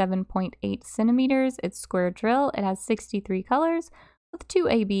 97.8 centimeters. It's square drill. It has 63 colors with 2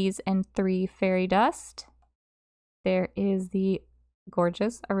 ABs and 3 fairy dust. There is the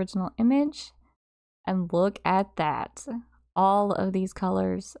gorgeous original image. And look at that. All of these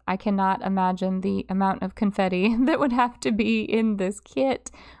colors. I cannot imagine the amount of confetti that would have to be in this kit.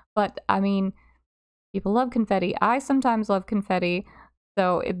 But I mean, people love confetti. I sometimes love confetti.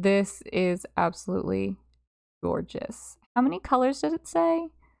 So this is absolutely gorgeous. How many colors did it say?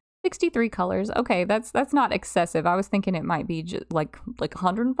 63 colors. Okay, that's not excessive. I was thinking it might be just like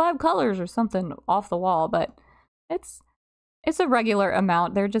 105 colors or something off the wall, but it's a regular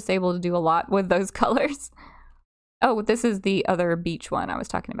amount. They're just able to do a lot with those colors. Oh, this is the other beach one I was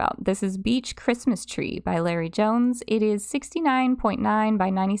talking about. This is Beach Christmas Tree by Larry Jones. It is 69.9 by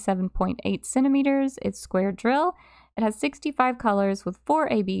 97.8 centimeters. It's square drill. It has 65 colors with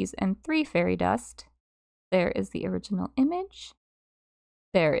 4 ABs and 3 fairy dust. There is the original image.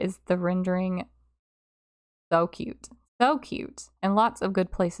 There is the rendering. So cute. So cute. And lots of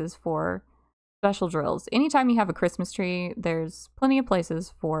good places for special drills. Anytime you have a Christmas tree, there's plenty of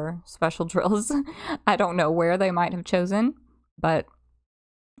places for special drills. I don't know where they might have chosen, but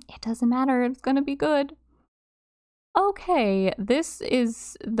it doesn't matter. It's gonna be good. Okay, this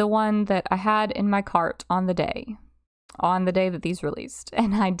is the one that I had in my cart on the day that these released,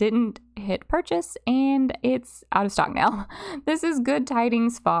 and I didn't hit purchase, and it's out of stock now. This is Good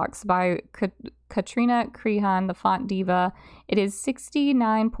Tidings Fox by Katrina Crehan, the font diva. It is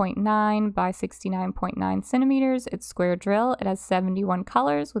 69.9 by 69.9 centimeters. It's square drill. It has 71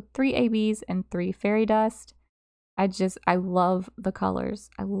 colors with 3 ABs and 3 fairy dust. I love the colors.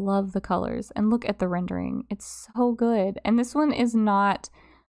 I love the colors. And look at the rendering. It's so good. And this one is not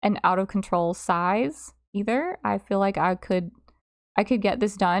an out of control size either. I feel like I could get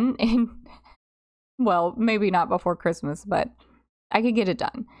this done in, well, maybe not before Christmas, but I could get it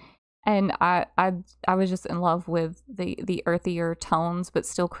done. And I was just in love with the earthier tones, but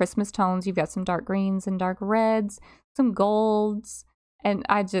still Christmas tones. You've got some dark greens and dark reds, some golds, and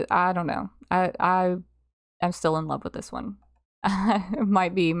I don't know. I'm still in love with this one. It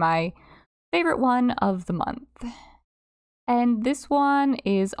might be my favorite one of the month. And this one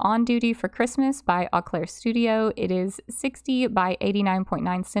is On Duty for Christmas by Eau Claire Studio. It is 60 by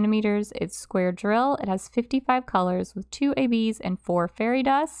 89.9 centimeters. It's square drill. It has 55 colors with 2 ABs and 4 fairy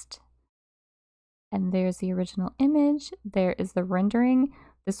dust. And there's the original image. There is the rendering.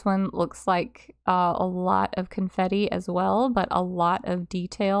 This one looks like a lot of confetti as well, but a lot of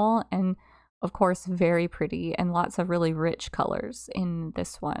detail and, of course, very pretty and lots of really rich colors in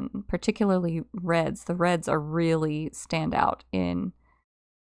this one, particularly reds. The reds are really stand out in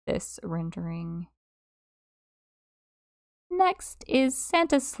this rendering. Next is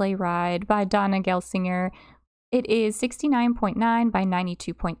Santa's Sleigh Ride by Donna Gelsinger. It is 69.9 by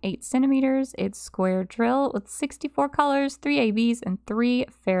 92.8 centimeters. It's square drill with 64 colors, 3 ABs, and 3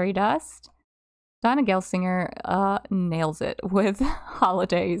 fairy dust. Donna Gelsinger nails it with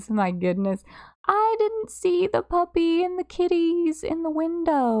holidays. My goodness. I didn't see the puppy and the kitties in the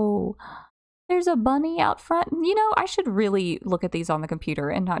window. There's a bunny out front. You know, I should really look at these on the computer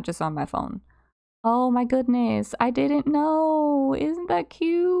and not just on my phone. Oh my goodness, I didn't know. Isn't that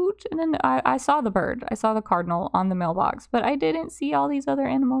cute? And then I saw the bird. I saw the cardinal on the mailbox, but I didn't see all these other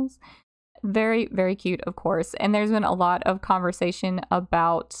animals. Very, very cute, of course. And there's been a lot of conversation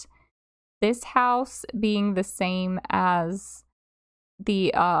about this house being the same as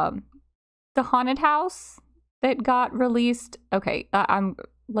the haunted house that got released. Okay,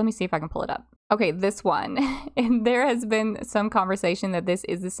 let me see if I can pull it up. Okay, this one. And there has been some conversation that this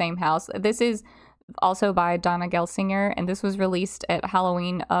is the same house. This is also by Donna Gelsinger, and this was released at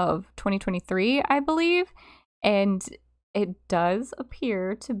Halloween of 2023, I believe. And it does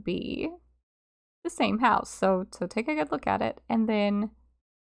appear to be the same house. So take a good look at it, and then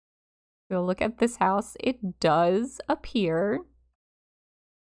we'll look at this house. It does appear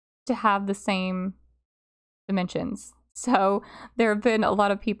to have the same dimensions. So there have been a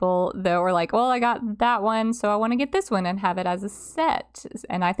lot of people that were like, well, I got that one, so I want to get this one and have it as a set.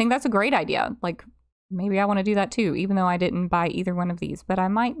 And I think that's a great idea. Like, maybe I want to do that too, even though I didn't buy either one of these, but I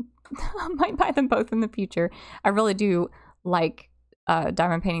might buy them both in the future. I really do like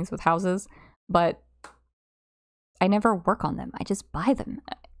diamond paintings with houses, but I never work on them. I just buy them.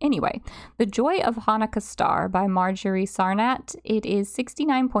 Anyway, The Joy of Hanukkah Star by Marjorie Sarnat. It is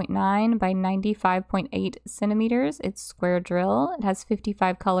 69.9 by 95.8 centimeters. It's square drill. It has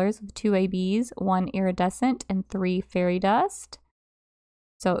 55 colors with 2 ABs, 1 iridescent, and 3 fairy dust.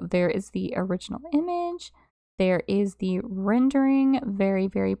 So there is the original image. There is the rendering. Very,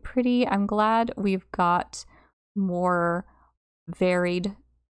 very pretty. I'm glad we've got more varied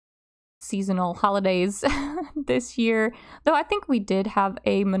seasonal holidays this year, though I think we did have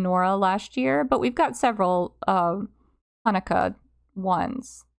a menorah last year, but we've got several Hanukkah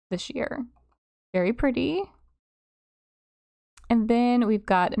ones this year. Very pretty. And then we've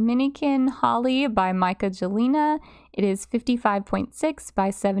got Minikin Holly by Micah Jelena. It is 55.6 by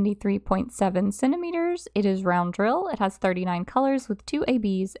 73.7 centimeters. It is round drill. It has 39 colors with 2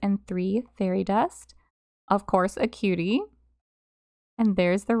 ABs and 3 fairy dust. Of course, a cutie. And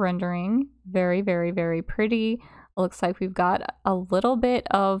there's the rendering. Very, very, very pretty. It looks like we've got a little bit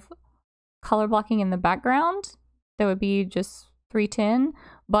of color blocking in the background. That would be just 310.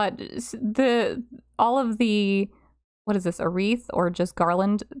 But all of the, what is this, a wreath or just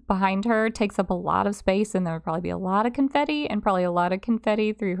garland behind her takes up a lot of space, and there would probably be a lot of confetti, and probably a lot of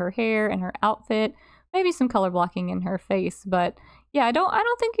confetti through her hair and her outfit. Maybe some color blocking in her face. But yeah, I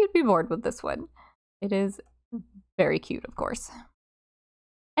don't think you'd be bored with this one. It is very cute, of course.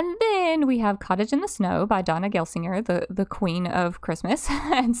 And then we have Cottage in the Snow by Donna Gelsinger, the queen of Christmas,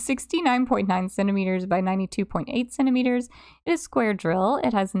 and 69.9 centimeters by 92.8 centimeters. It is square drill.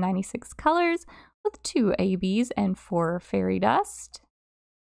 It has 96 colors with 2 ABs and 4 fairy dust.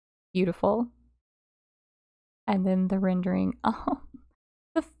 Beautiful. And then the rendering. Oh,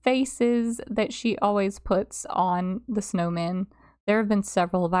 the faces that she always puts on the snowmen. There have been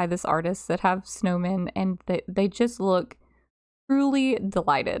several by this artist that have snowmen, and they just look truly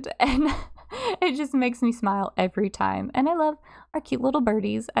delighted, and it just makes me smile every time. And I love our cute little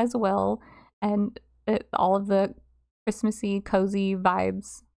birdies as well, and all of the Christmassy, cozy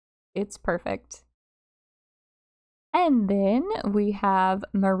vibes. It's perfect. And then we have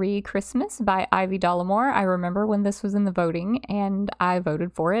Marie Christmas by Ivy Dollamore. I remember when this was in the voting, and I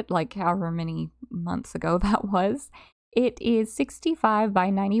voted for it like however many months ago that was. It is 65 by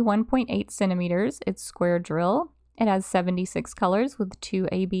 91.8 centimeters. It's square drill. It has 76 colors with 2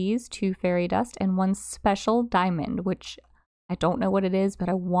 ABs, 2 fairy dust, and 1 special diamond, which I don't know what it is, but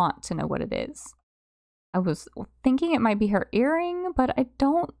I want to know what it is. I was thinking it might be her earring, but I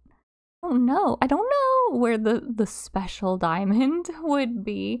don't know. I don't know where the special diamond would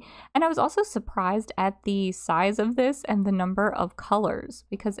be. And I was also surprised at the size of this and the number of colors,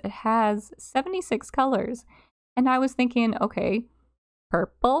 because it has 76 colors. And I was thinking, okay,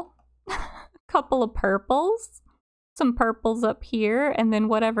 purple, couple of purples, some purples up here, and then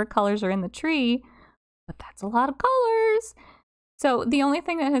whatever colors are in the tree, but that's a lot of colors. So the only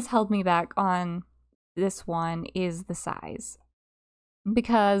thing that has held me back on this one is the size,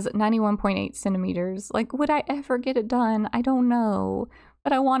 because 91.8 centimeters, like, would I ever get it done? I don't know,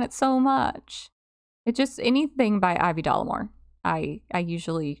 but I want it so much. It just, anything by Ivy Dollamore,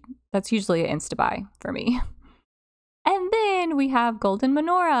 that's usually an insta buy for me. And then we have Golden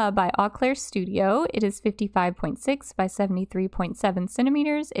Menorah by Eau Claire Studio. It is 55.6 by 73.7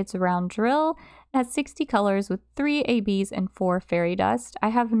 centimeters. It's a round drill. It has 60 colors with 3 ABs and 4 fairy dust. I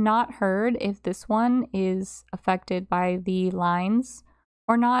have not heard if this one is affected by the lines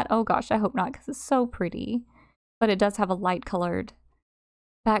or not. Oh gosh, I hope not, because it's so pretty. But it does have a light colored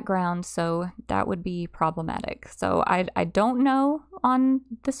background, so that would be problematic. So I don't know on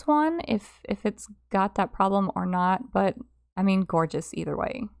this one if it's got that problem or not, but I mean, gorgeous either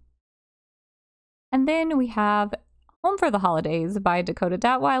way. And then we have Home for the Holidays by Dakota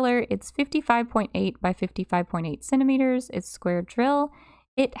Datweiler. It's 55.8 by 55.8 centimeters. It's square drill.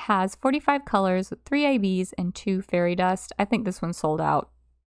 It has 45 colors with 3 ABs and 2 fairy dust. I think this one sold out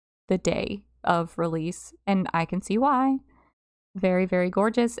the day of release, and I can see why. Very, very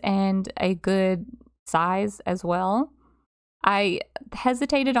gorgeous and a good size as well. I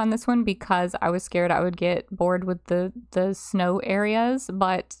hesitated on this one because I was scared I would get bored with the snow areas,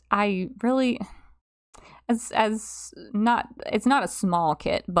 but I really, as not, it's not a small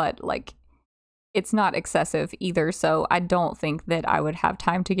kit, but like it's not excessive either, so I don't think that I would have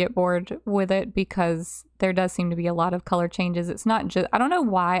time to get bored with it because there does seem to be a lot of color changes. It's not just, I don't know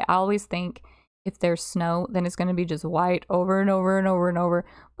why, I always think if there's snow, then it's going to be just white over and over and over and over,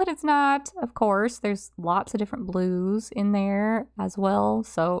 but it's not, of course. There's lots of different blues in there as well,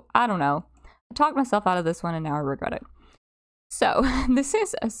 so I don't know. I talked myself out of this one and now I regret it. So this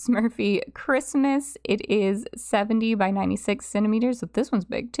is a Smurfy Christmas. It is 70 by 96 centimeters. So this one's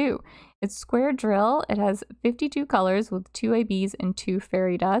big too. It's square drill. It has 52 colors with 2 ABs and 2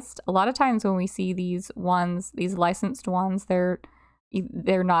 fairy dust. A lot of times when we see these ones, these licensed ones, they're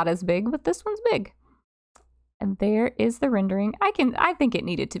not as big, but this one's big. And there is the rendering. I think it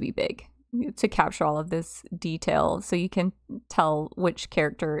needed to be big to capture all of this detail so you can tell which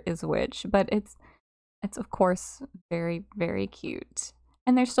character is which, but it's of course very, very cute.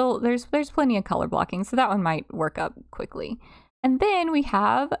 And there's plenty of color blocking, so that one might work up quickly. And then we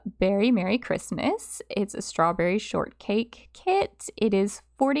have Berry Merry Christmas. It's a strawberry shortcake kit. It is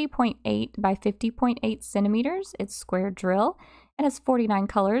 40.8 by 50.8 centimeters. It's square drill. It has 49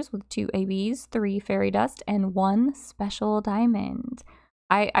 colors with 2 ABs, 3 fairy dust, and 1 special diamond.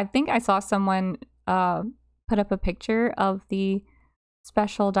 I think I saw someone put up a picture of the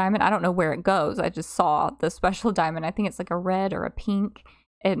special diamond. I don't know where it goes. I just saw the special diamond. I think it's like a red or a pink,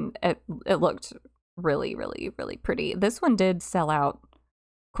 and it looked really, really, really pretty. This one did sell out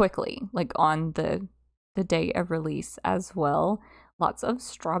quickly, like on the day of release as well. Lots of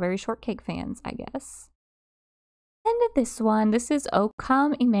strawberry shortcake fans, I guess. And this one, this is O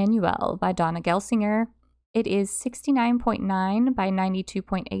Come Emmanuel by Donna Gelsinger. It is 69.9 by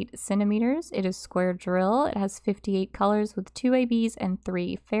 92.8 centimeters. It is square drill. It has 58 colors with 2 ABs and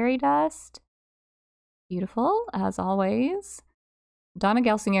 3 fairy dust. Beautiful, as always. Donna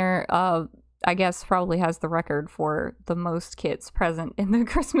Gelsinger, I guess, probably has the record for the most kits present in the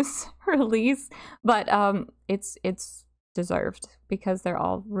Christmas release, but it's deserved because they're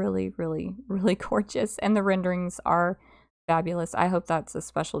all really, really, really gorgeous, and the renderings are fabulous. I hope that's a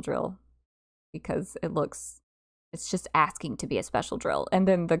special drill, because it's just asking to be a special drill. And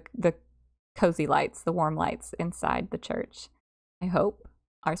then the cozy lights, the warm lights inside the church, I hope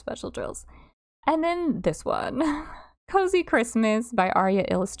are special drills. And then this one, Cozy Christmas by Aria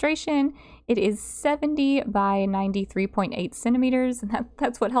Illustration. It is 70 by 93.8 centimeters, and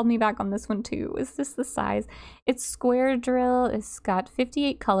that's what held me back on this one too, is just the size. It's square drill. It's got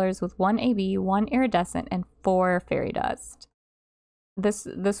 58 colors with 1 AB, 1 iridescent, and 4 fairy dust. This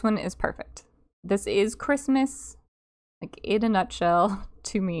one is perfect. This is Christmas, like in a nutshell,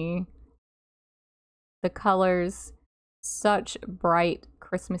 to me. The colors, such bright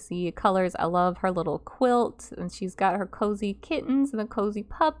Christmassy colors. I love her little quilt, and she's got her cozy kittens and the cozy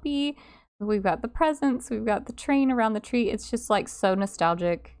puppy. We've got the presents, we've got the train around the tree. It's just like so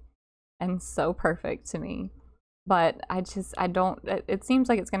nostalgic and so perfect to me. But it seems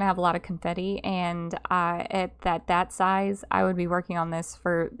like it's going to have a lot of confetti, and at that size, I would be working on this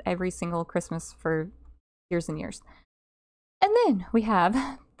for every single Christmas for years and years. And then we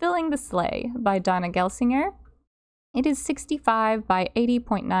have Filling the Sleigh by Donna Gelsinger. It is 65 by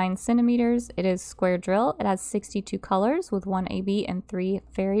 80.9 centimeters. It is square drill. It has 62 colors with 1 AB and 3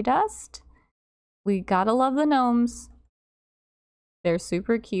 fairy dust. We gotta love the gnomes. They're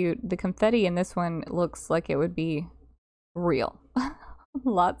super cute. The confetti in this one looks like it would be real.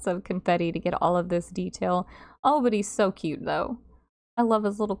 Lots of confetti to get all of this detail. Oh, but he's so cute though. I love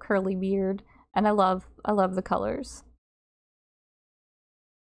his little curly beard, and I love the colors.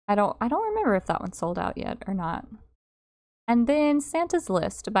 I don't remember if that one sold out yet or not. And then Santa's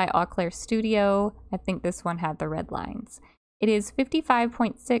List by Eau Claire Studio. I think this one had the red lines. It is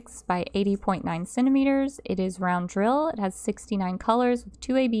 55.6 by 80.9 centimeters. It is round drill. It has 69 colors with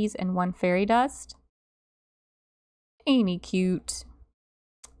 2 ABs and 1 fairy dust. Ain't he cute?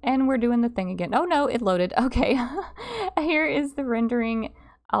 And we're doing the thing again. Oh no, it loaded. Okay. Here is the rendering.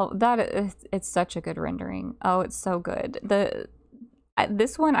 Oh, it's such a good rendering. Oh, it's so good.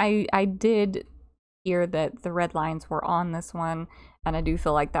 This one, I did hear that the red lines were on this one, and I do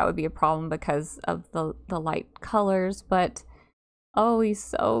feel like that would be a problem because of the light colors, but oh, he's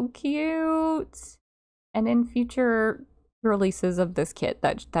so cute. And in future releases of this kit,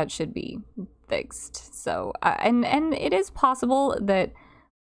 that should be fixed. So and it is possible that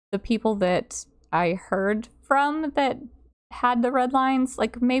the people that I heard from that had the red lines.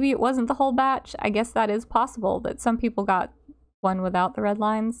 Like maybe it wasn't the whole batch. I guess that is possible that some people got one without the red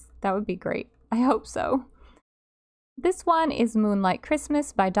lines. That would be great. I hope so. This one is Moonlight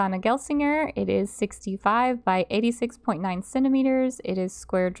Christmas by Donna Gelsinger. It is 65 by 86.9 centimeters. It is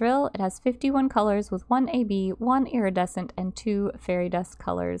square drill. It has 51 colors with 1 AB, 1 iridescent, and 2 fairy dust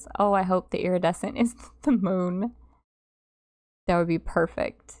colors. Oh, I hope the iridescent is the moon. That would be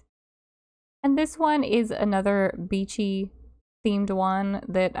perfect. And this one is another beachy themed one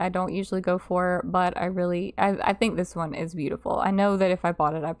that I don't usually go for, but I think this one is beautiful. I know that if I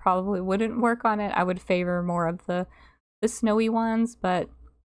bought it, I probably wouldn't work on it. I would favor more of the snowy ones, but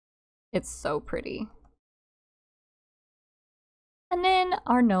it's so pretty. And then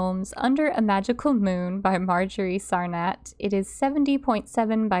our gnomes, Under a Magical Moon by Marjorie Sarnat. It is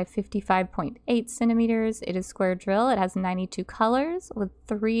 70.7 by 55.8 centimeters. It is square drill. It has 92 colors with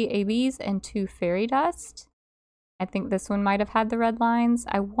 3 ABs and 2 fairy dust. I think this one might have had the red lines.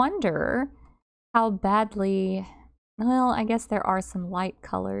 I wonder how badly... Well, I guess there are some light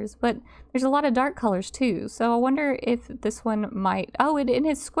colors, but there's a lot of dark colors too. So I wonder if this one might... Oh, it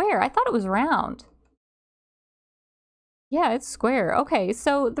is square. I thought it was round. Yeah, it's square. Okay,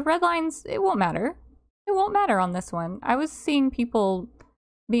 so the red lines, it won't matter. It won't matter on this one. I was seeing people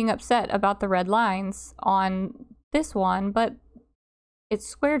being upset about the red lines on this one, but it's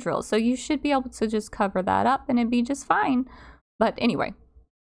square drill, so you should be able to just cover that up and it'd be just fine. But anyway,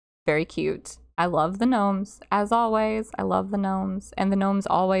 very cute. I love the gnomes, as always. I love the gnomes, and the gnomes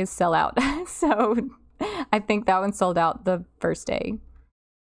always sell out. So I think that one sold out the first day.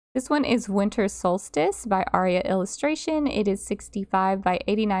 This one is Winter Solstice by Aria Illustration. It is 65 by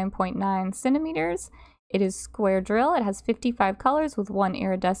 89.9 centimeters. It is square drill. It has 55 colors with 1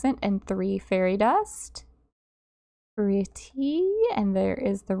 iridescent and 3 fairy dust. Pretty. And there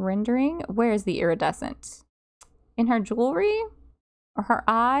is the rendering. Where is the iridescent? In her jewelry? Or her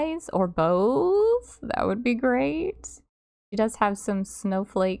eyes? Or both? That would be great. She does have some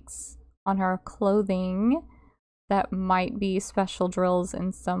snowflakes on her clothing that might be special drills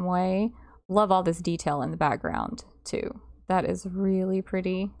in some way. Love all this detail in the background too. That is really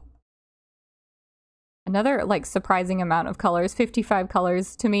pretty. Another like surprising amount of colors, 55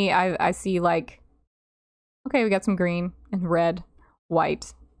 colors. To me, I see like, okay, we got some green and red,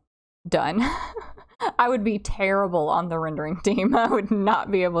 white, done. I would be terrible on the rendering team. I would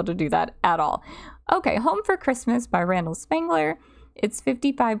not be able to do that at all. Okay, Home for Christmas by Randall Spangler. It's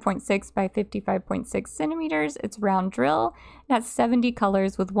 55.6 by 55.6 centimeters. It's round drill. It has 70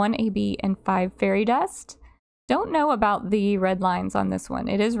 colors with 1 AB and 5 fairy dust. Don't know about the red lines on this one.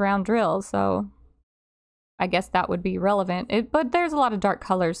 It is round drill, so I guess that would be relevant. But there's a lot of dark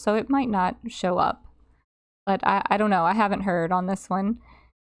colors, so it might not show up. But I don't know. I haven't heard on this one.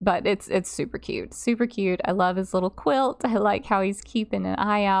 But it's super cute. Super cute. I love his little quilt. I like how he's keeping an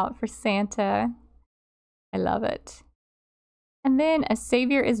eye out for Santa. I love it. And then A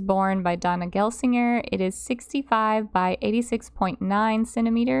Savior is Born by Donna Gelsinger. It is 65 by 86.9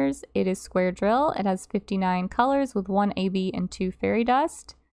 centimeters. It is square drill. It has 59 colors with 1 AB and 2 fairy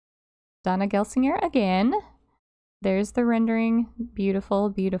dust. Donna Gelsinger again. There's the rendering.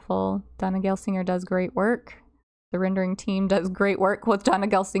 Beautiful, beautiful. Donna Gelsinger does great work. The rendering team does great work with Donna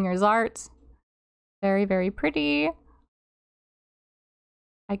Gelsinger's art. Very, very pretty.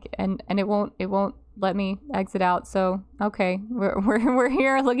 And it won't let me exit out, so okay, we're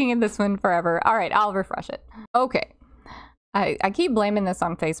here looking at this one forever. All right, I'll refresh it. Okay, I keep blaming this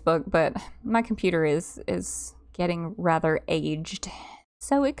on Facebook, but my computer is getting rather aged,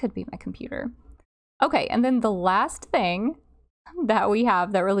 so it could be my computer. Okay, and then the last thing that we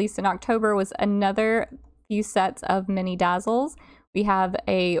have that released in October was another few sets of mini dazzles. We have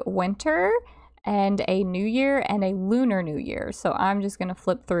a winter and a New Year and a Lunar New Year. So I'm just gonna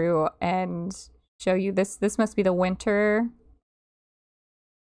flip through and show you this. This must be the winter,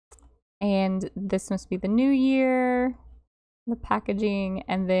 and this must be the New Year, the packaging,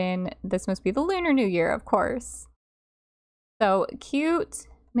 and then this must be the Lunar New Year, of course. So cute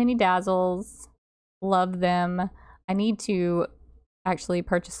mini dazzles, love them. I need to actually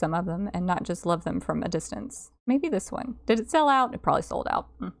purchase some of them and not just love them from a distance. Maybe this one. Did it sell out? It probably sold out.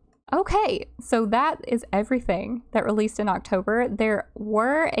 Okay, so that is everything that released in October. There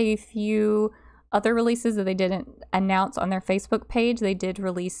were a few other releases that they didn't announce on their Facebook page. They did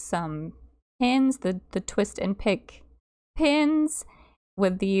release some pins, the twist and pick pins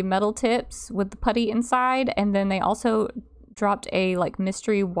with the metal tips with the putty inside, and then they also dropped a like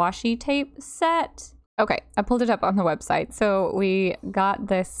mystery washi tape set. Okay, I pulled it up on the website. So we got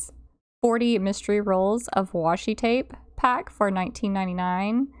this 40 mystery rolls of washi tape pack for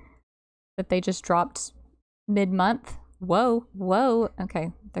 $19.99 that they just dropped mid-month Whoa, whoa.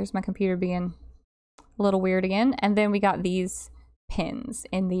 Okay, there's my computer being a little weird again. And then we got these pins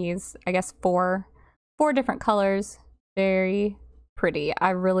in these, I guess, four different colors. Very pretty.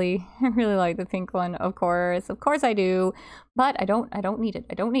 I really really like the pink one, of course I do, but I don't need it.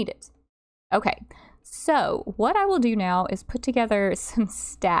 I don't need it. Okay, so what I will do now is put together some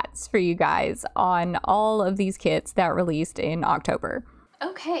stats for you guys on all of these kits that released in October.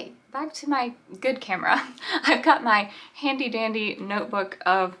 Okay, back to my good camera. I've got my handy dandy notebook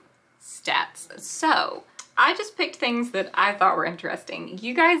of stats. So I just picked things that I thought were interesting.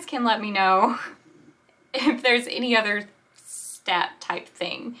 You guys can let me know if there's any other stat type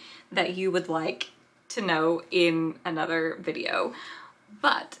thing that you would like to know in another video.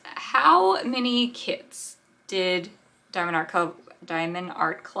 But how many kits did Diamond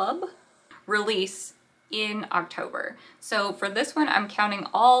Art Club release in October? So for this one, I'm counting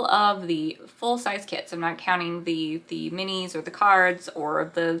all of the full-size kits. I'm not counting the minis or the cards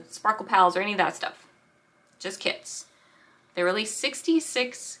or the Sparkle Pals or any of that stuff. Just kits. They released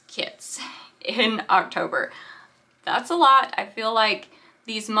 66 kits in October. That's a lot. I feel like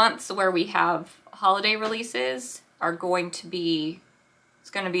these months where we have holiday releases are going to be, it's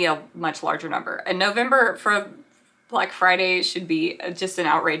going to be a much larger number. And November for Black Friday should be just an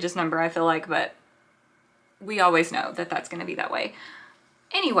outrageous number, I feel like, but we always know that that's going to be that way.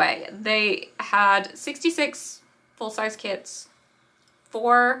 Anyway, they had 66 full-size kits,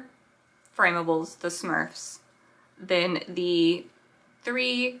 4 framables, the Smurfs, then the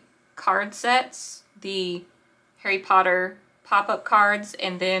 3 card sets, the Harry Potter pop-up cards,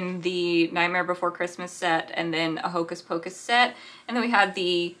 and then the Nightmare Before Christmas set, and then a Hocus Pocus set, and then we had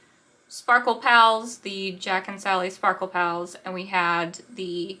the Sparkle Pals, the Jack and Sally Sparkle Pals, and we had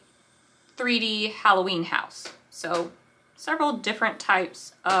the 3D Halloween house. So several different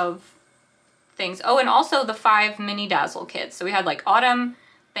types of things. Oh, and also the 5 mini Dazzle kits. So we had like autumn,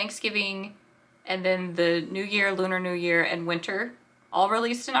 Thanksgiving, and then the New Year, Lunar New Year, and winter, all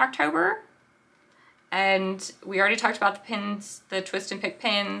released in October. And we already talked about the pins, the twist and pick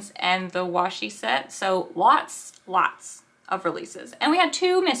pins, and the washi set. So lots of releases. And we had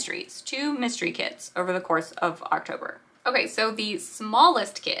 2 mystery kits over the course of October. Okay, so the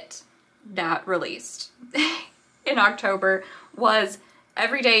smallest kit that released in October was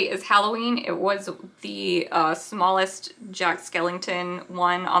Every Day is Halloween. It was the smallest Jack Skellington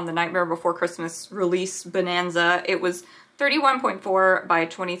one on the Nightmare Before Christmas release bonanza. It was 31.4 by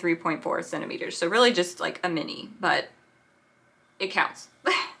 23.4 centimeters. So really just like a mini, but it counts.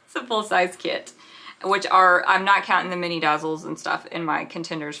 It's a full-size kit, which are, I'm not counting the mini Dazzles and stuff in my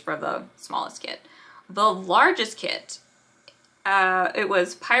contenders for the smallest kit. The largest kit, it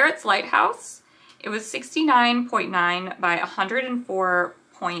was Pirates Lighthouse. It was 69.9 by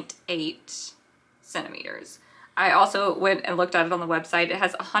 104.8 centimeters. I also went and looked at it on the website. It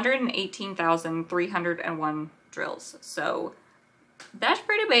has 118,301 drills, so that's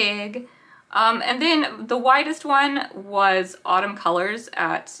pretty big. And then the widest one was Autumn Colors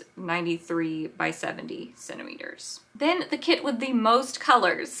at 93 by 70 centimeters. Then the kit with the most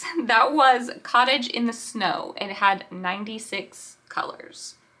colors, that was Cottage in the Snow. It had 96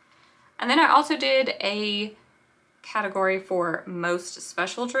 colors. And then I also did a category for most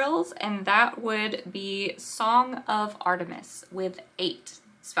special drills, and that would be Song of Artemis with 8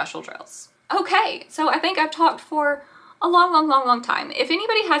 special drills. Okay, so I think I've talked for a long time. If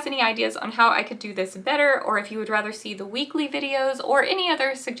anybody has any ideas on how I could do this better, or if you would rather see the weekly videos or any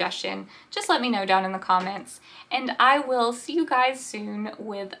other suggestion, just let me know down in the comments. And I will see you guys soon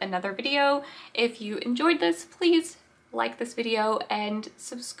with another video. If you enjoyed this, please like this video and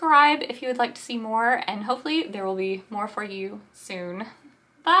subscribe if you would like to see more, and hopefully there will be more for you soon.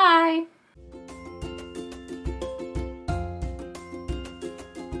 Bye!